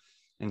power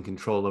and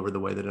control over the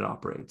way that it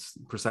operates.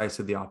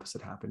 Precisely the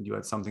opposite happened. You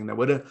had something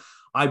that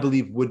I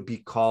believe would be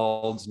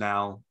called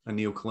now a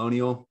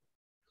neo-colonial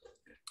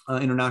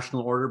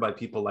international order by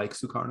people like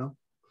Sukarno.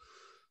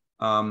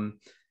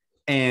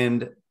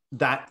 And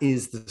that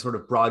is the sort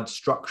of broad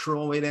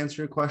structural way to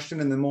answer your question.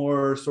 And the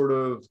more sort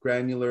of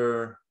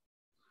granular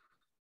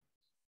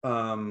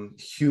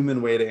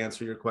human way to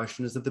answer your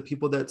question is that the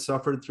people that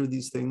suffered through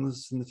these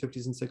things in the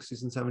 50s and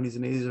 60s and 70s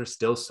and 80s are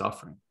still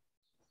suffering.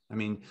 I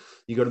mean,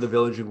 you go to the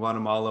village in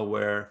Guatemala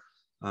where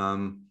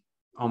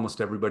almost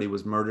everybody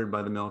was murdered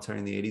by the military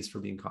in the 80s for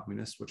being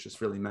communist, which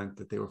just really meant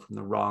that they were from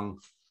the wrong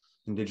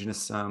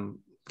indigenous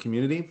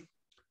community.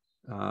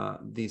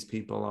 These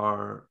people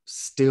are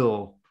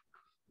still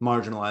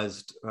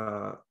marginalized,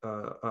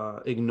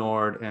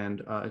 ignored,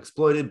 and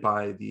exploited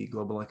by the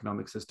global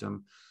economic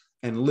system,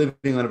 and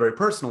living on a very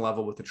personal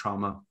level with the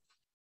trauma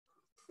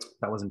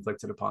that was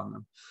inflicted upon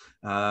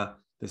them.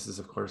 This is,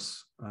 of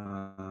course,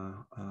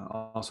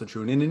 also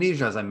true in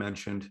Indonesia, as I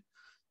mentioned.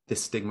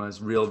 This stigma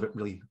is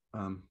really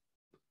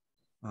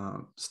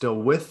still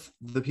with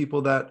the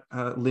people that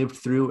lived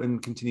through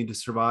and continue to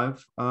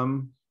survive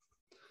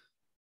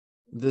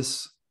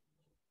this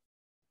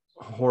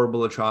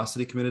horrible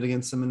atrocity committed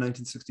against them in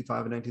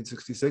 1965 and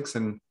 1966.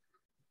 And,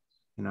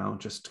 you know,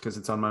 just because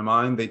it's on my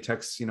mind, they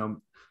text, you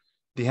know,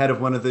 the head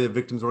of one of the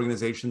victims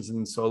organizations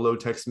in Solo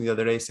texted me the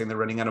other day saying they're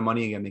running out of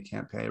money again. They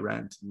can't pay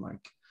rent. And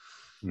like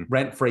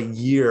rent for a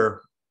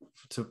year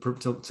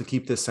to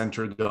keep this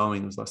center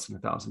going was less than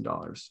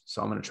 $1,000.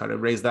 So I'm going to try to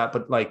raise that.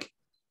 But like,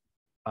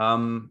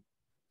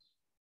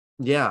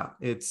 yeah,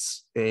 it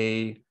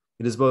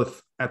is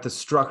both at the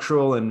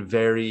structural and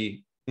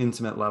very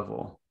intimate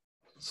level,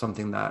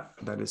 something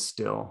that is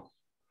still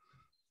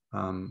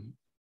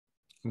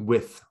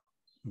with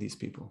these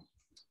people.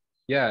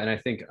 Yeah, and I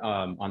think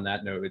on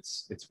that note,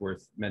 it's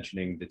worth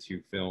mentioning the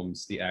two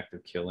films, The Act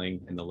of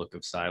Killing and The Look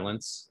of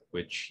Silence,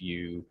 which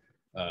you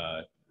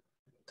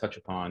touch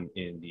upon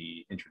in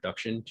the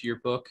introduction to your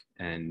book,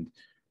 and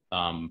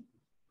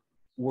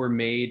were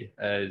made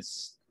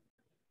as,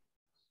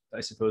 I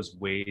suppose,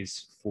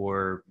 ways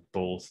for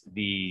both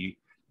the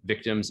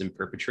victims and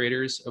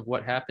perpetrators of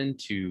what happened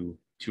to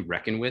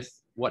reckon with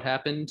what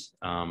happened,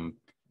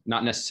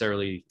 not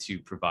necessarily to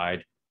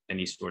provide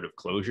any sort of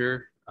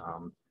closure,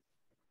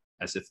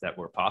 as if that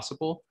were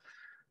possible.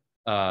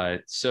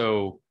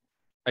 So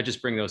I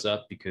just bring those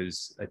up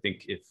because I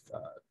think if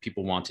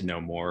people want to know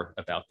more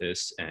about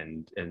this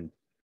and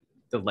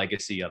the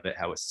legacy of it,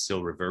 how it's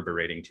still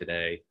reverberating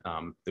today,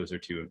 those are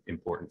two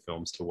important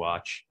films to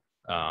watch,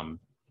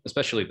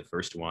 especially the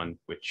first one,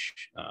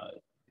 which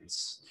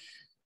is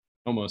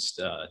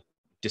almost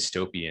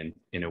dystopian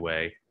in a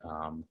way,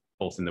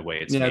 both in the way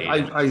it's made.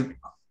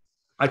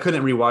 I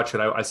couldn't rewatch it.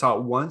 I saw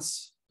it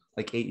once,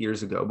 like 8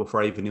 years ago,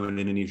 before I even knew what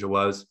Indonesia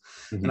was.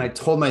 Mm-hmm. And I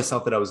told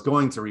myself that I was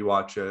going to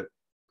rewatch it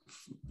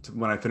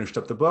when I finished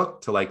up the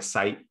book, to like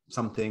cite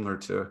something or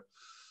to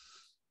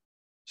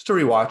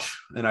rewatch,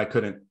 and I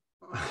couldn't.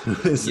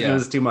 It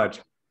was too much.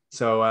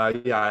 So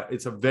yeah,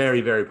 it's a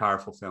very, very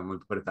powerful film. We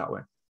put it that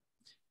way.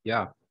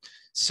 Yeah.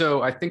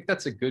 So I think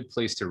that's a good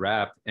place to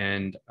wrap.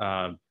 And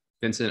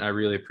Vincent, I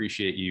really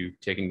appreciate you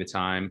taking the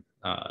time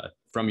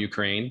from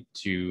Ukraine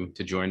to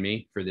join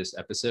me for this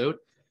episode.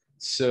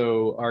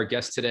 So our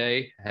guest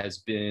today has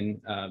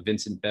been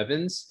Vincent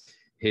Bevins.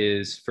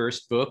 His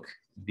first book,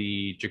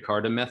 The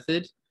Jakarta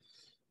Method,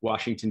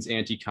 Washington's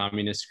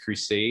Anti-Communist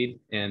Crusade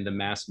and the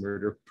Mass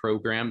Murder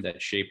Program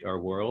That Shaped Our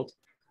World,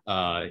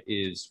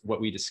 is what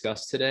we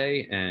discussed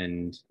today.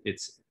 And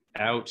it's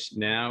out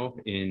now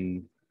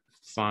in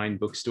fine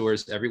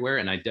bookstores everywhere.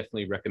 And I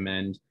definitely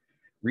recommend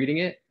reading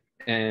it.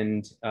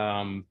 And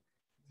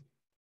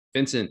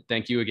Vincent,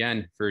 thank you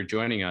again for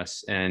joining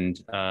us, and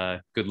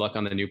good luck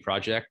on the new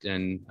project.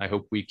 And I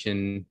hope we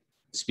can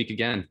speak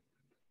again.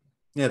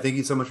 Yeah, thank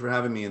you so much for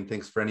having me, and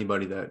thanks for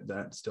anybody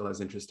that still has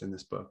interest in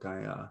this book.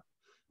 I've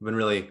been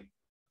really,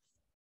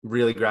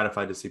 really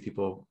gratified to see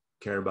people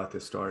care about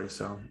this story.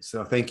 So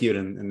thank you,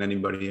 and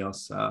anybody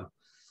else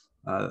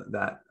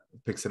that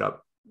picks it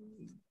up.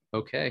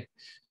 Okay,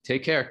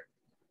 take care.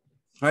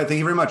 All right, thank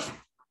you very much.